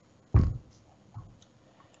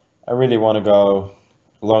I really want to go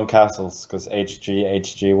long castles because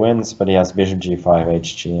hg wins, but he has bishop g5,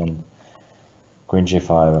 hg, and queen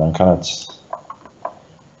g5, and I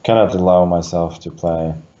cannot allow myself to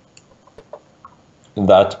play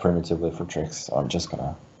that primitively for tricks. So I'm just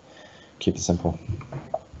gonna keep it simple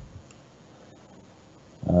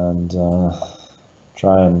and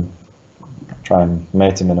try and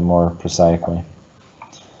mate him in a more prosaic way.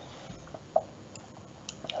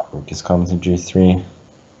 Rook is coming to g3,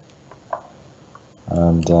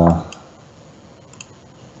 and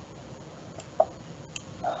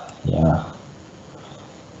yeah,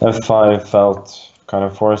 f5 felt kind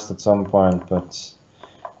of forced at some point, but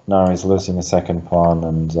now he's losing a second pawn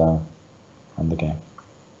and the game.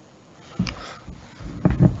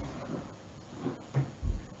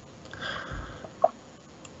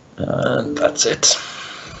 And that's it.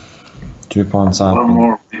 2 pawns up. One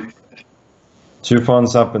more. 2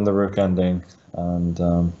 pawns up in the rook ending, and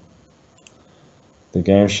the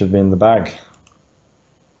game should be in the bag.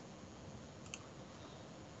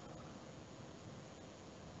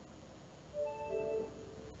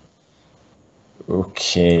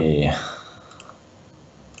 Okay.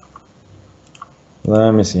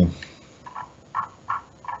 Let me see.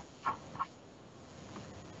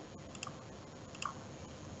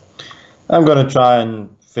 I'm gonna try and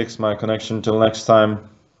fix my connection till next time.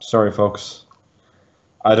 Sorry, folks.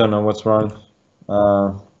 I don't know what's wrong.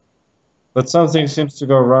 But something seems to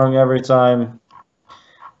go wrong every time.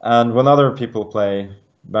 And when other people play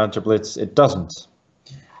Banter Blitz, it doesn't.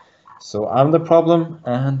 So I'm the problem,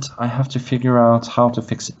 and I have to figure out how to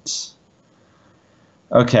fix it.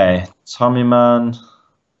 Okay, Tommy Man.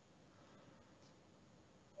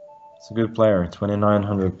 It's a good player,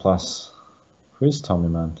 2900 plus. Who is Tommy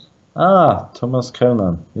Man? Ah, Thomas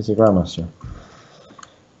Kernan. He's a grandmaster.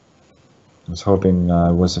 I was hoping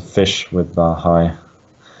it was a fish with a high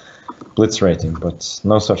blitz rating, but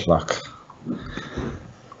no such luck.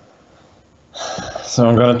 So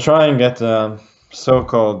I'm gonna try and get a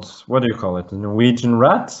so-called, what do you call it, the Norwegian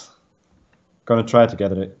rat? Gonna try to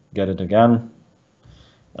get it again,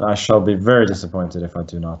 and I shall be very disappointed if I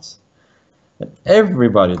do not. And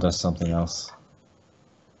everybody does something else.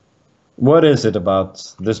 What is it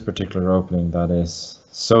about this particular opening that is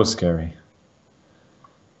so scary?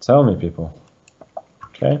 Tell me, people.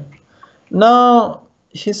 Okay. No,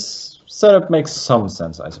 his setup makes some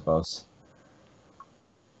sense, I suppose.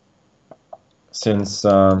 since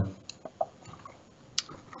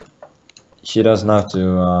he doesn't have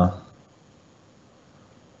to.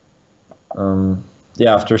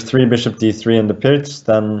 Yeah, after 3 bishop d3 in the pits,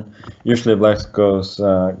 then usually black goes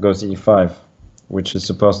e5, which is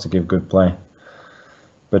supposed to give good play.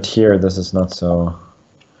 But here, this is not so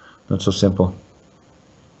simple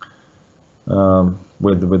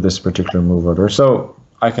with this particular move order. So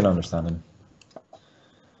I can understand him,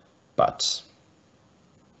 but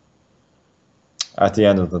at the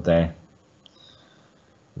end of the day,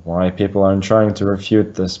 why people aren't trying to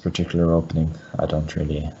refute this particular opening, I don't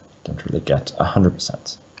really get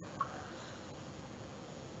 100%.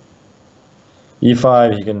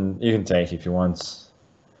 e5 you can take if you want,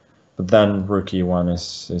 but then rook e1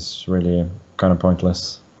 is really kind of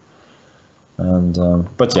pointless. And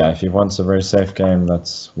but yeah, if he wants a very safe game,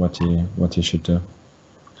 that's what he should do.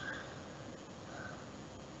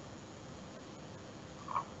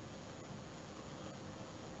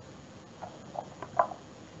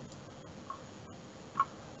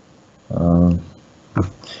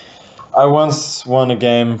 I once won a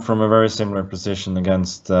game from a very similar position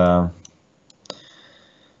against the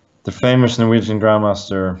famous Norwegian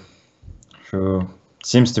grandmaster who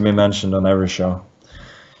seems to be mentioned on every show,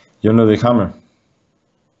 Jon Ludvig Hammer.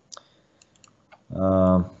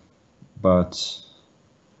 But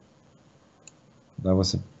that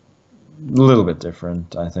was a little bit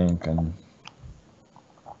different, I think. And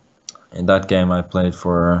in that game, I played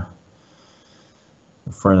for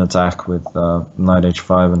an attack with knight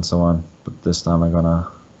h5 and so on. But this time I'm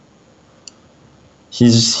gonna.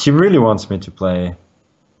 He really wants me to play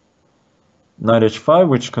knight h5,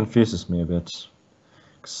 which confuses me a bit.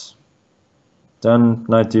 Then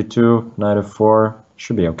knight d2, knight f4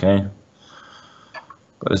 should be okay,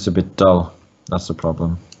 but it's a bit dull. That's the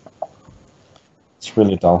problem. It's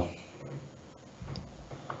really dull.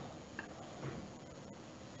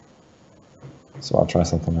 So I'll try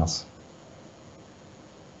something else.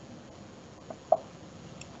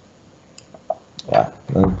 Yeah,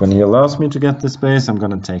 when he allows me to get this space, I'm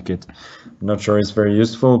gonna take it. I'm not sure it's very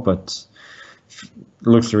useful, but it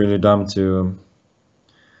looks really dumb to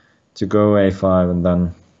go a5 and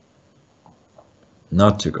then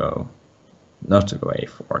not to go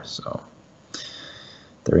a4. So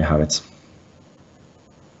there you have it.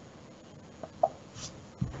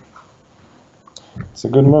 It's a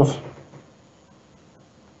good move.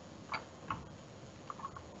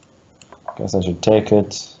 Guess I should take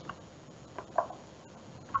it.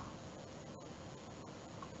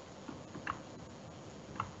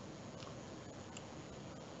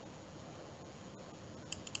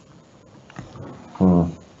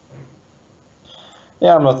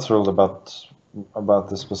 Yeah, I'm not thrilled about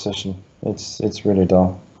this position. It's really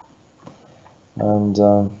dull, and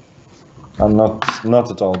I'm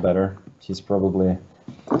not at all better. He's probably,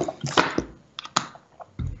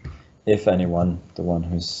 if anyone, the one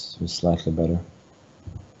who's slightly better.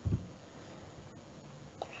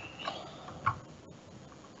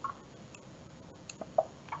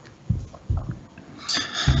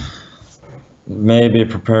 Maybe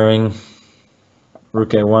preparing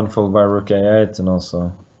rook a1 followed by rook a8, and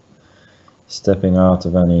also stepping out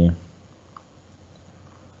of any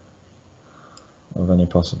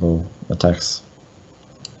possible attacks.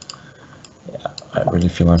 Yeah, I really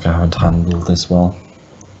feel like I haven't handled this well.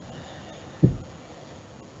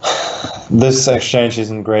 This exchange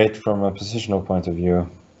isn't great from a positional point of view,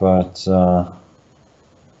 but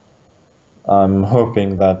I'm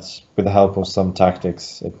hoping that with the help of some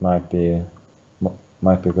tactics, it might be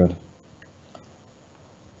good.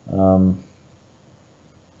 I'm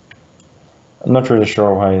not really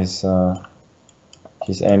sure why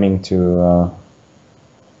he's aiming to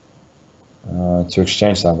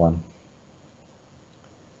exchange that one.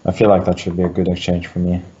 I feel like that should be a good exchange for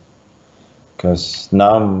me, because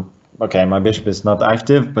now okay, my bishop is not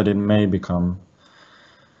active, but it may become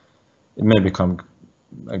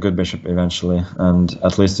a good bishop eventually, and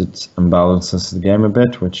at least it imbalances the game a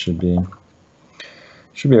bit, which should be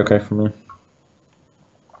okay for me.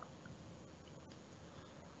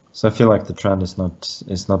 So I feel like the trend is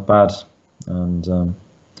not bad, and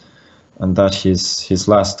that his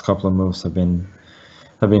last couple of moves have been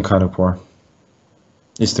kind of poor.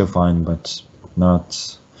 He's still fine, but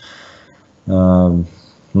not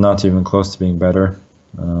even close to being better.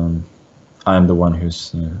 I'm the one who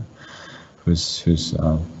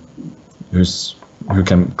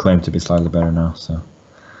can claim to be slightly better now. So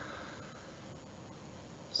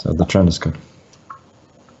the trend is good.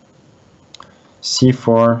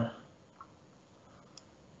 c4.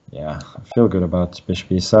 Yeah, I feel good about bishop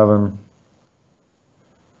e7.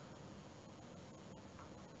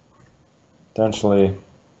 potentially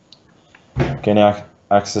gaining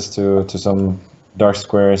access to some dark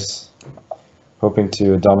squares, hoping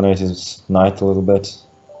to dominate his knight a little bit.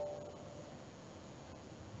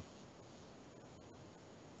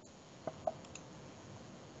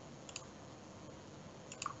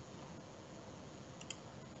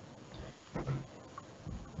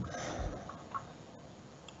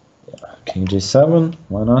 Yeah, King G7,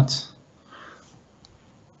 why not?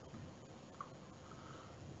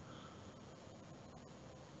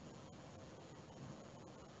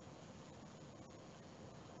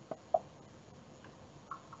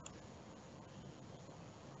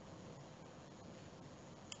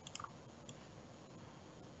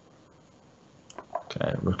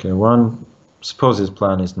 Okay, rook A1. Suppose his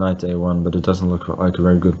plan is knight A1, but it doesn't look like a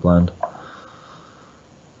very good plan.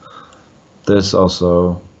 This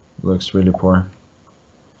also looks really poor.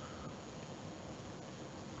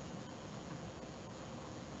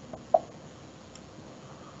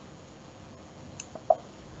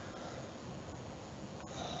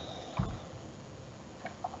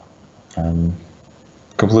 I'm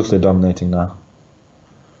completely dominating now.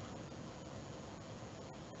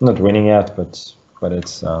 Not winning yet, but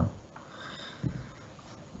it's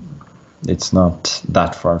not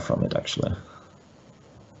that far from it actually.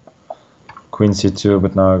 Queen C2,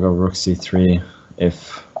 but now I go rook C3.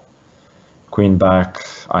 If queen back,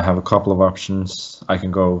 I have a couple of options. I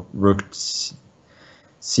can go rook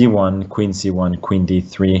C1, queen C1, queen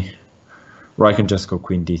D3, or I can just go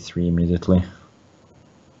queen D3 immediately.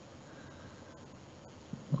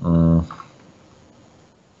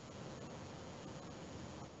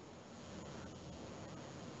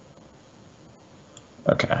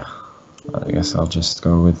 Okay, I guess I'll just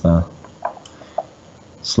go with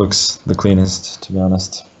this looks the cleanest, to be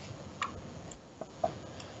honest.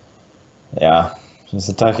 Yeah, he's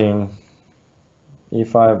attacking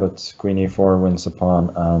E5, but queen E4 wins a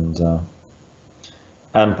pawn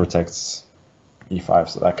and protects E5,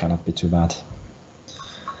 so that cannot be too bad.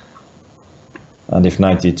 And if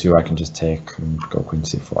knight D2, I can just take and go queen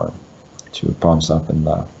C4. 2 pawns up, and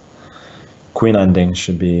the queen ending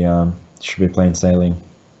should be plain sailing.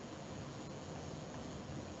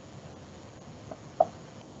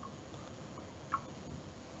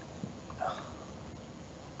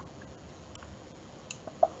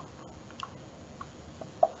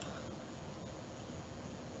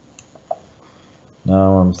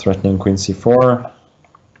 Now I'm threatening queen C4,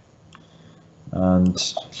 and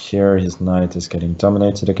here his knight is getting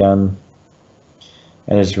dominated again,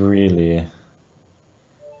 and it's really,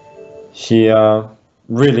 he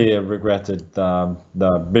really regretted the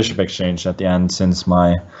bishop exchange at the end, since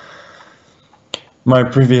my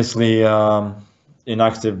previously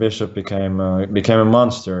inactive bishop became a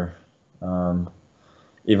monster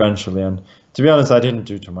eventually. And to be honest, I didn't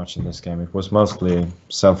do too much in this game. It was mostly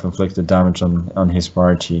self-inflicted damage on his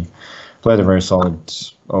part. He played a very solid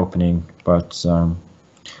opening, but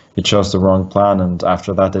he chose the wrong plan, and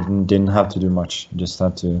after that it didn't have to do much. He just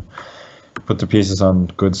had to put the pieces on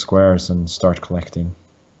good squares and start collecting.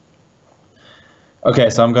 Okay,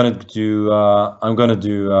 so I'm gonna do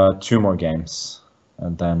 2 more games,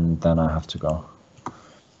 and then I have to go.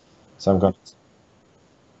 So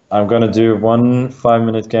I'm gonna do 1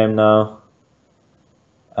 5-minute game now,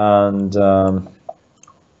 and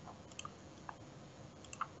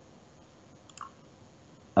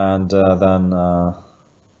then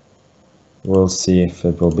we'll see if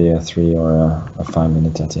it will be a 3 or a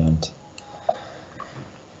 5-minute at the end.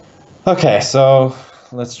 Okay, so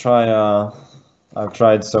let's try. I've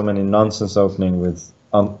tried so many nonsense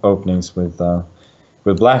openings with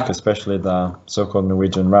black, especially the so-called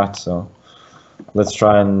Norwegian rat. So let's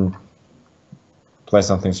try and play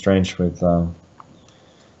something strange with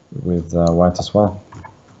white as well.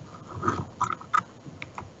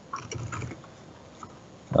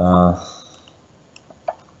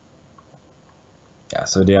 Yeah,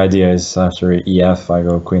 so the idea is after EF I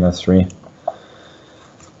go queen F3.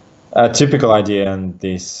 A typical idea in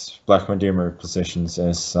these black Redeemer positions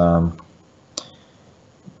is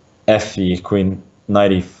FE, queen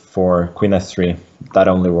knight E4, queen F3. That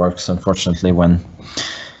only works, unfortunately, when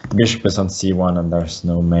the bishop is on C1 and there's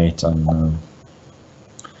no mate on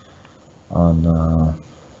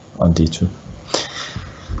D2.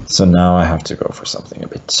 So now I have to go for something a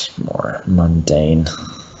bit more mundane.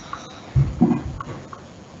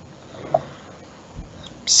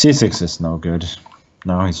 C6 is no good.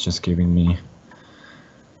 Now he's just giving me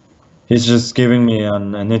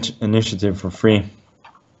an initiative for free.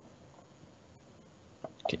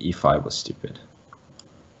 Okay, E5 was stupid.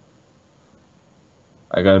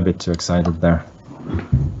 I got a bit too excited there.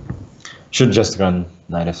 Should just gone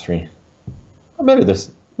knight F3. Maybe this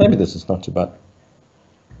is not too bad.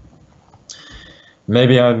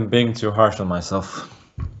 Maybe I'm being too harsh on myself.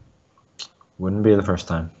 Wouldn't be the first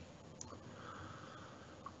time.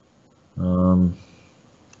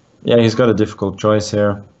 Yeah, he's got a difficult choice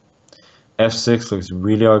here. F6 looks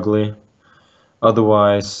really ugly.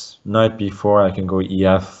 Otherwise, knight b4, I can go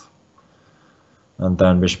ef. And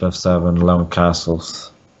then bishop f7, long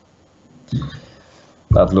castles.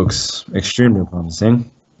 That looks extremely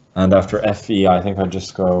promising. And after fe, I think I'll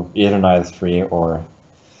just go either knight f3 or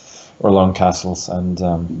long castles.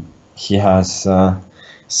 And he has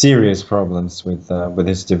serious problems with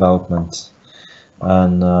his development.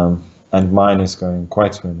 And mine is going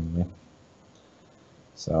quite swimmingly.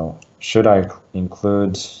 So, should I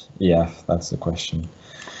include EF? That's the question.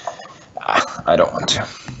 I don't want to.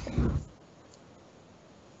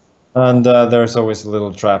 And there's always a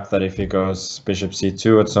little trap that if he goes bishop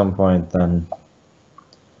c2 at some point, then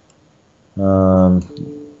I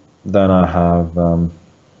have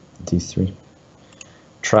d3,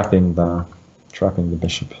 trapping the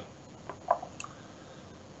bishop.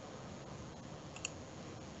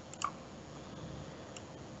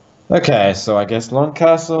 Okay, so I guess long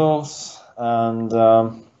castles and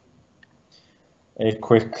a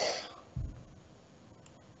quick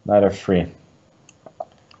knight f3,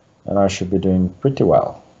 and I should be doing pretty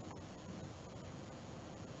well.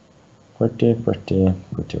 Pretty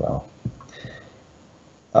well.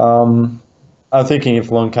 I'm thinking if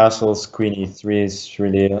long castles, queen e3 is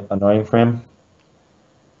really annoying for him.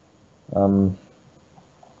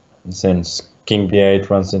 Since king b8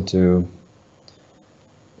 runs into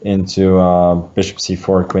bishop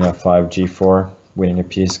c4, queen f5, g4, winning a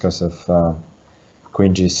piece because of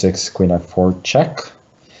queen g6, queen f4 check.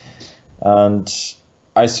 And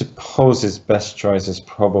I suppose his best choice is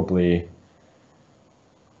probably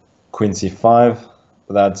queen c5,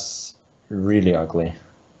 but that's really ugly.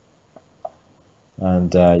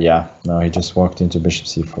 And yeah, no, he just walked into bishop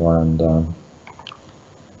c4, and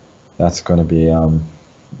that's going to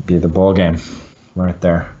be the ball game right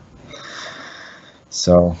there.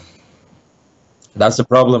 So that's the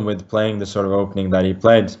problem with playing the sort of opening that he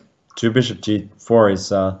played. 2 bishop g4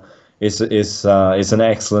 is an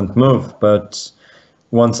excellent move, but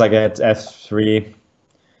once I get f3,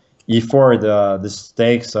 e4, the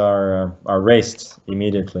stakes are raised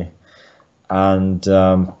immediately, and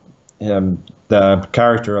the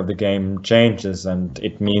character of the game changes, and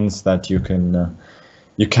it means that you can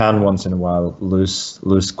once in a while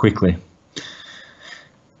lose quickly.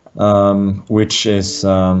 Which is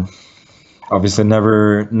obviously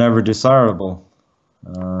never desirable.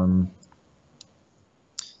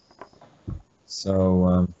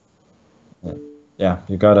 So yeah,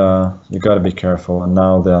 you gotta be careful. And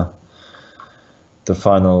now the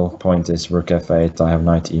final point is rook f8. I have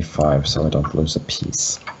knight e5, so I don't lose a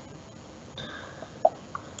piece.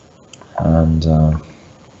 And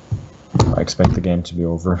I expect the game to be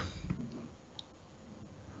over.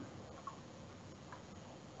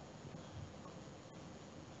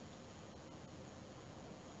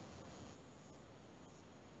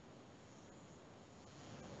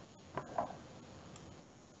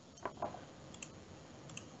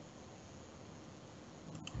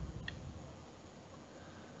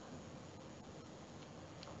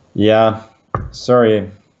 Yeah,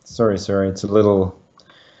 sorry, sir. It's a little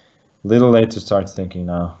late to start thinking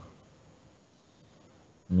now.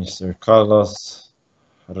 Mr. Carlos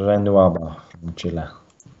Renuaba from Chile.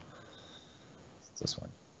 It's this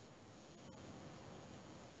one.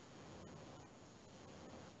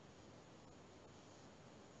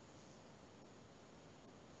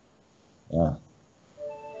 Yeah.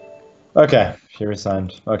 Okay, he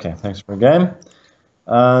resigned. Okay, thanks for the game.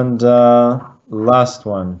 And last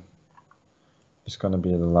one. It's gonna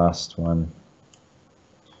be the last one.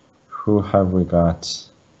 Who have we got?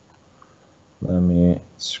 Let me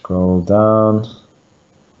scroll down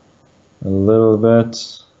a little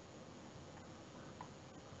bit.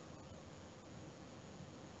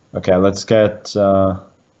 Okay, let's get a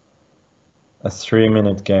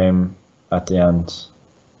 3-minute game at the end.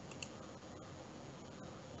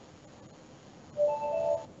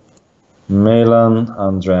 Milan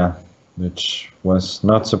Andre, which was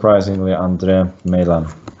not surprisingly Andre Milan.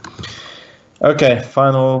 Okay,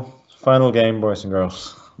 final game, boys and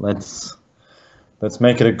girls. Let's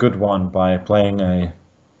make it a good one by playing a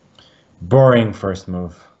boring first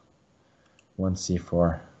move. 1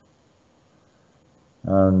 c4.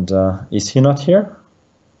 And is he not here?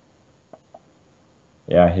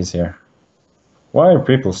 Yeah, he's here. Why are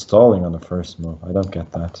people stalling on the first move? I don't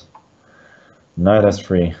get that. Knight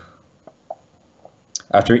s3.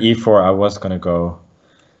 After e4, I was gonna go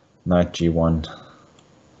knight g1,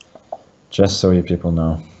 just so you people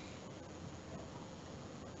know.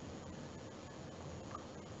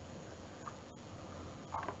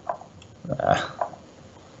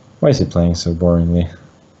 Why is he playing so boringly?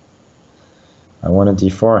 I want a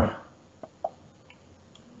d4.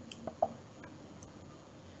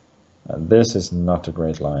 And this is not a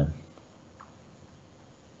great line.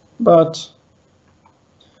 But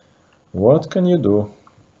what can you do?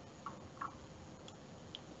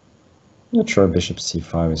 Not sure bishop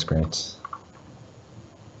c5 is great.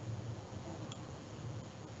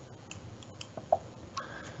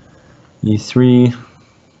 e3.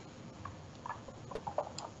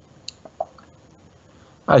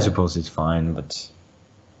 I suppose it's fine, but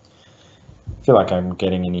I feel like I'm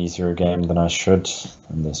getting an easier game than I should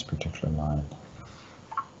in this particular line.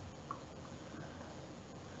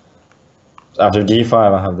 After d5,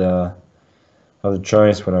 I have the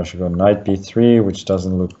choice whether I should go knight b3, which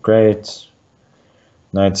doesn't look great,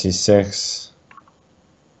 knight c6,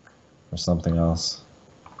 or something else.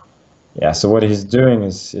 Yeah, so what he's doing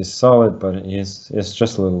is solid, but it's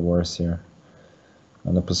just a little worse here,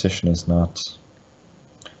 and the position is not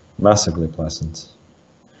massively pleasant.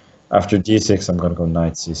 After d6, I'm going to go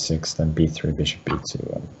knight c6, then b3, bishop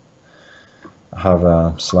b2, and have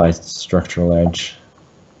a slight structural edge.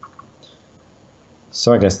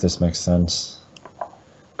 So I guess this makes sense. I'm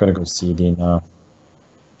going to go cd now.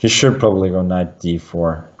 He should probably go knight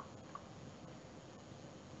d4.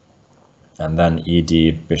 And then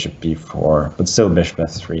ed, bishop b4, but still bishop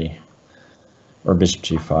f3. Or bishop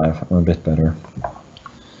g5, I'm a bit better.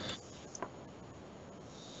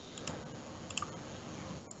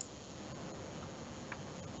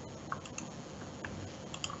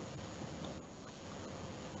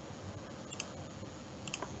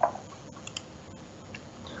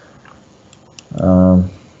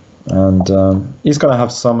 He's going to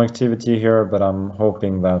have some activity here, but I'm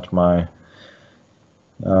hoping that my,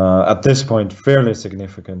 at this point, fairly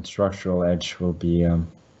significant structural edge will be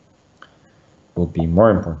more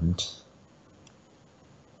important.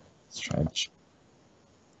 Let's try it.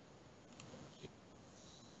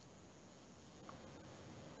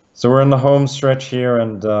 So we're in the home stretch here,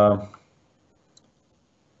 and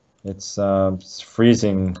it's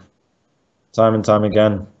freezing time and time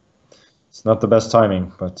again. It's not the best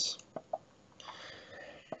timing, but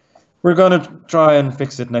we're gonna try and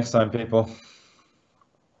fix it next time, people.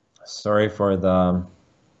 Sorry for the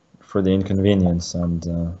inconvenience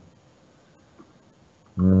and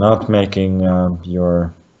not making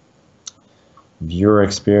your viewer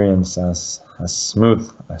experience as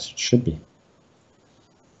smooth as it should be.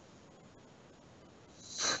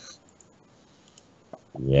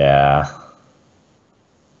 Yeah.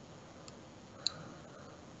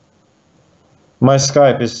 My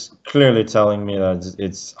Skype is clearly telling me that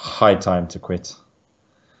it's high time to quit.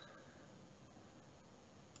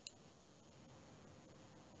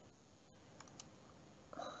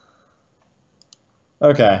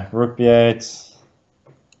 Okay, rook b8.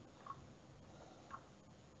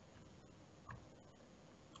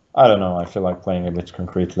 I don't know, I feel like playing a bit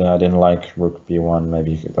concretely. I didn't like rook b1,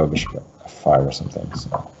 maybe you could go bishop f5 or something,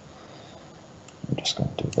 so I'm just going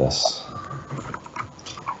to do this.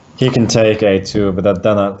 He can take a2, but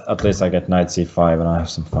then at least I get knight c5 and I have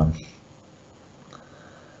some fun.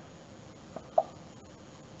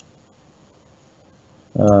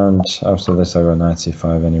 And after this I go knight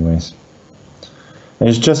c5 anyways. And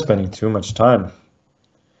he's just spending too much time.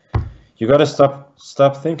 You gotta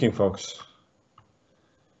stop thinking, folks.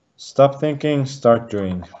 Stop thinking, start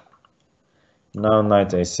doing. Now knight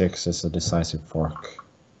a6 is a decisive fork.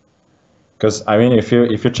 Because I mean, if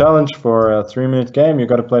you challenge for a 3-minute game, you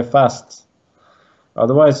gotta play fast.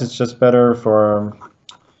 Otherwise, it's just better for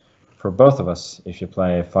both of us. If you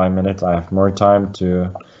play 5 minutes, I have more time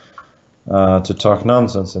to talk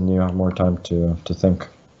nonsense, and you have more time to think.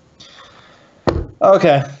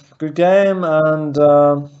 Okay, good game, and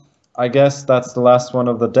I guess that's the last one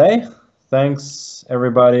of the day. Thanks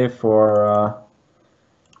everybody for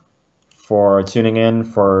tuning in,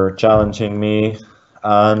 for challenging me,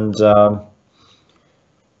 and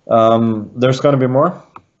there's going to be more.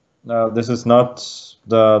 This is not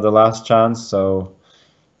the last chance, so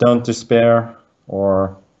don't despair,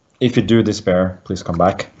 or if you do despair, please come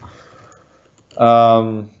back.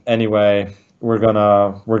 Anyway, we're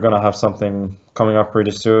gonna have something coming up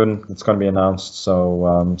pretty soon. It's gonna be announced,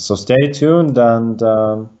 so stay tuned, and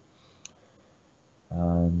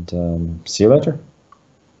see you later.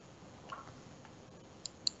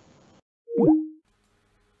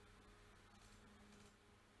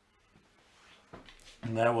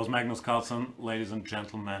 And that was Magnus Carlsen, ladies and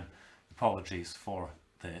gentlemen. Apologies for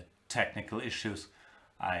the technical issues.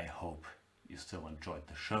 I hope you still enjoyed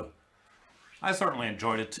the show. I certainly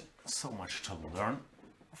enjoyed it. So much to learn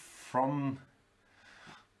from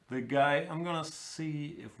the guy. I'm gonna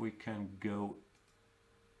see if we can go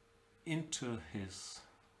into his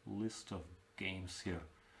list of games here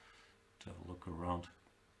to have a look around,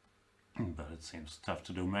 but it seems tough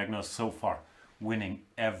to do. Magnus so far winning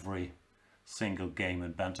every single game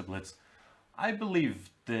in Banter Blitz. I believe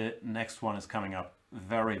the next one is coming up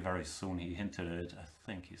very, very soon. He hinted at it. I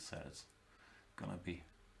think he said it's gonna be,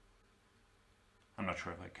 I'm not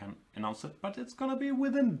sure if I can announce it, but it's gonna be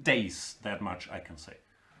within days. That much I can say.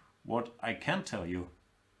 What I can tell you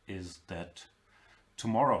is that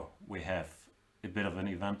tomorrow we have a bit of an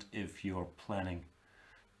event. If you're planning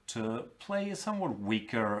to play a somewhat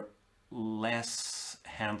weaker, less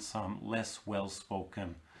handsome, less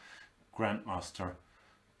well-spoken Grandmaster,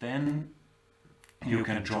 then you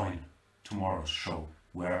can join tomorrow's show,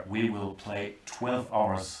 where we will play 12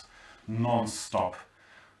 hours non-stop.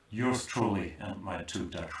 Yours truly and my two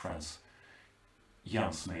Dutch friends,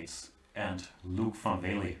 Jan Smeets and Luke van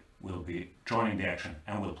Wely, will be joining the action,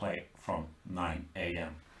 and we'll play from 9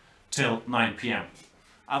 AM till 9 PM.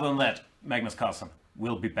 Other than that, Magnus Carlsen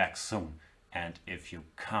will be back soon, and if you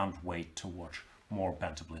can't wait to watch more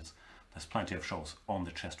Banter Blitz, there's plenty of shows on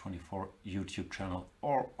the Chess24 YouTube channel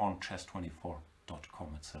or on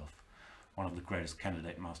chess24.com itself. One of the greatest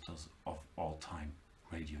candidate masters of all time,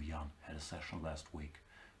 Radio Jan, had a session last week,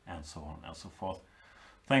 and so on and so forth.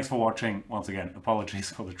 Thanks for watching. Once again, apologies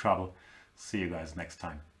for the trouble. See you guys next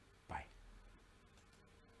time.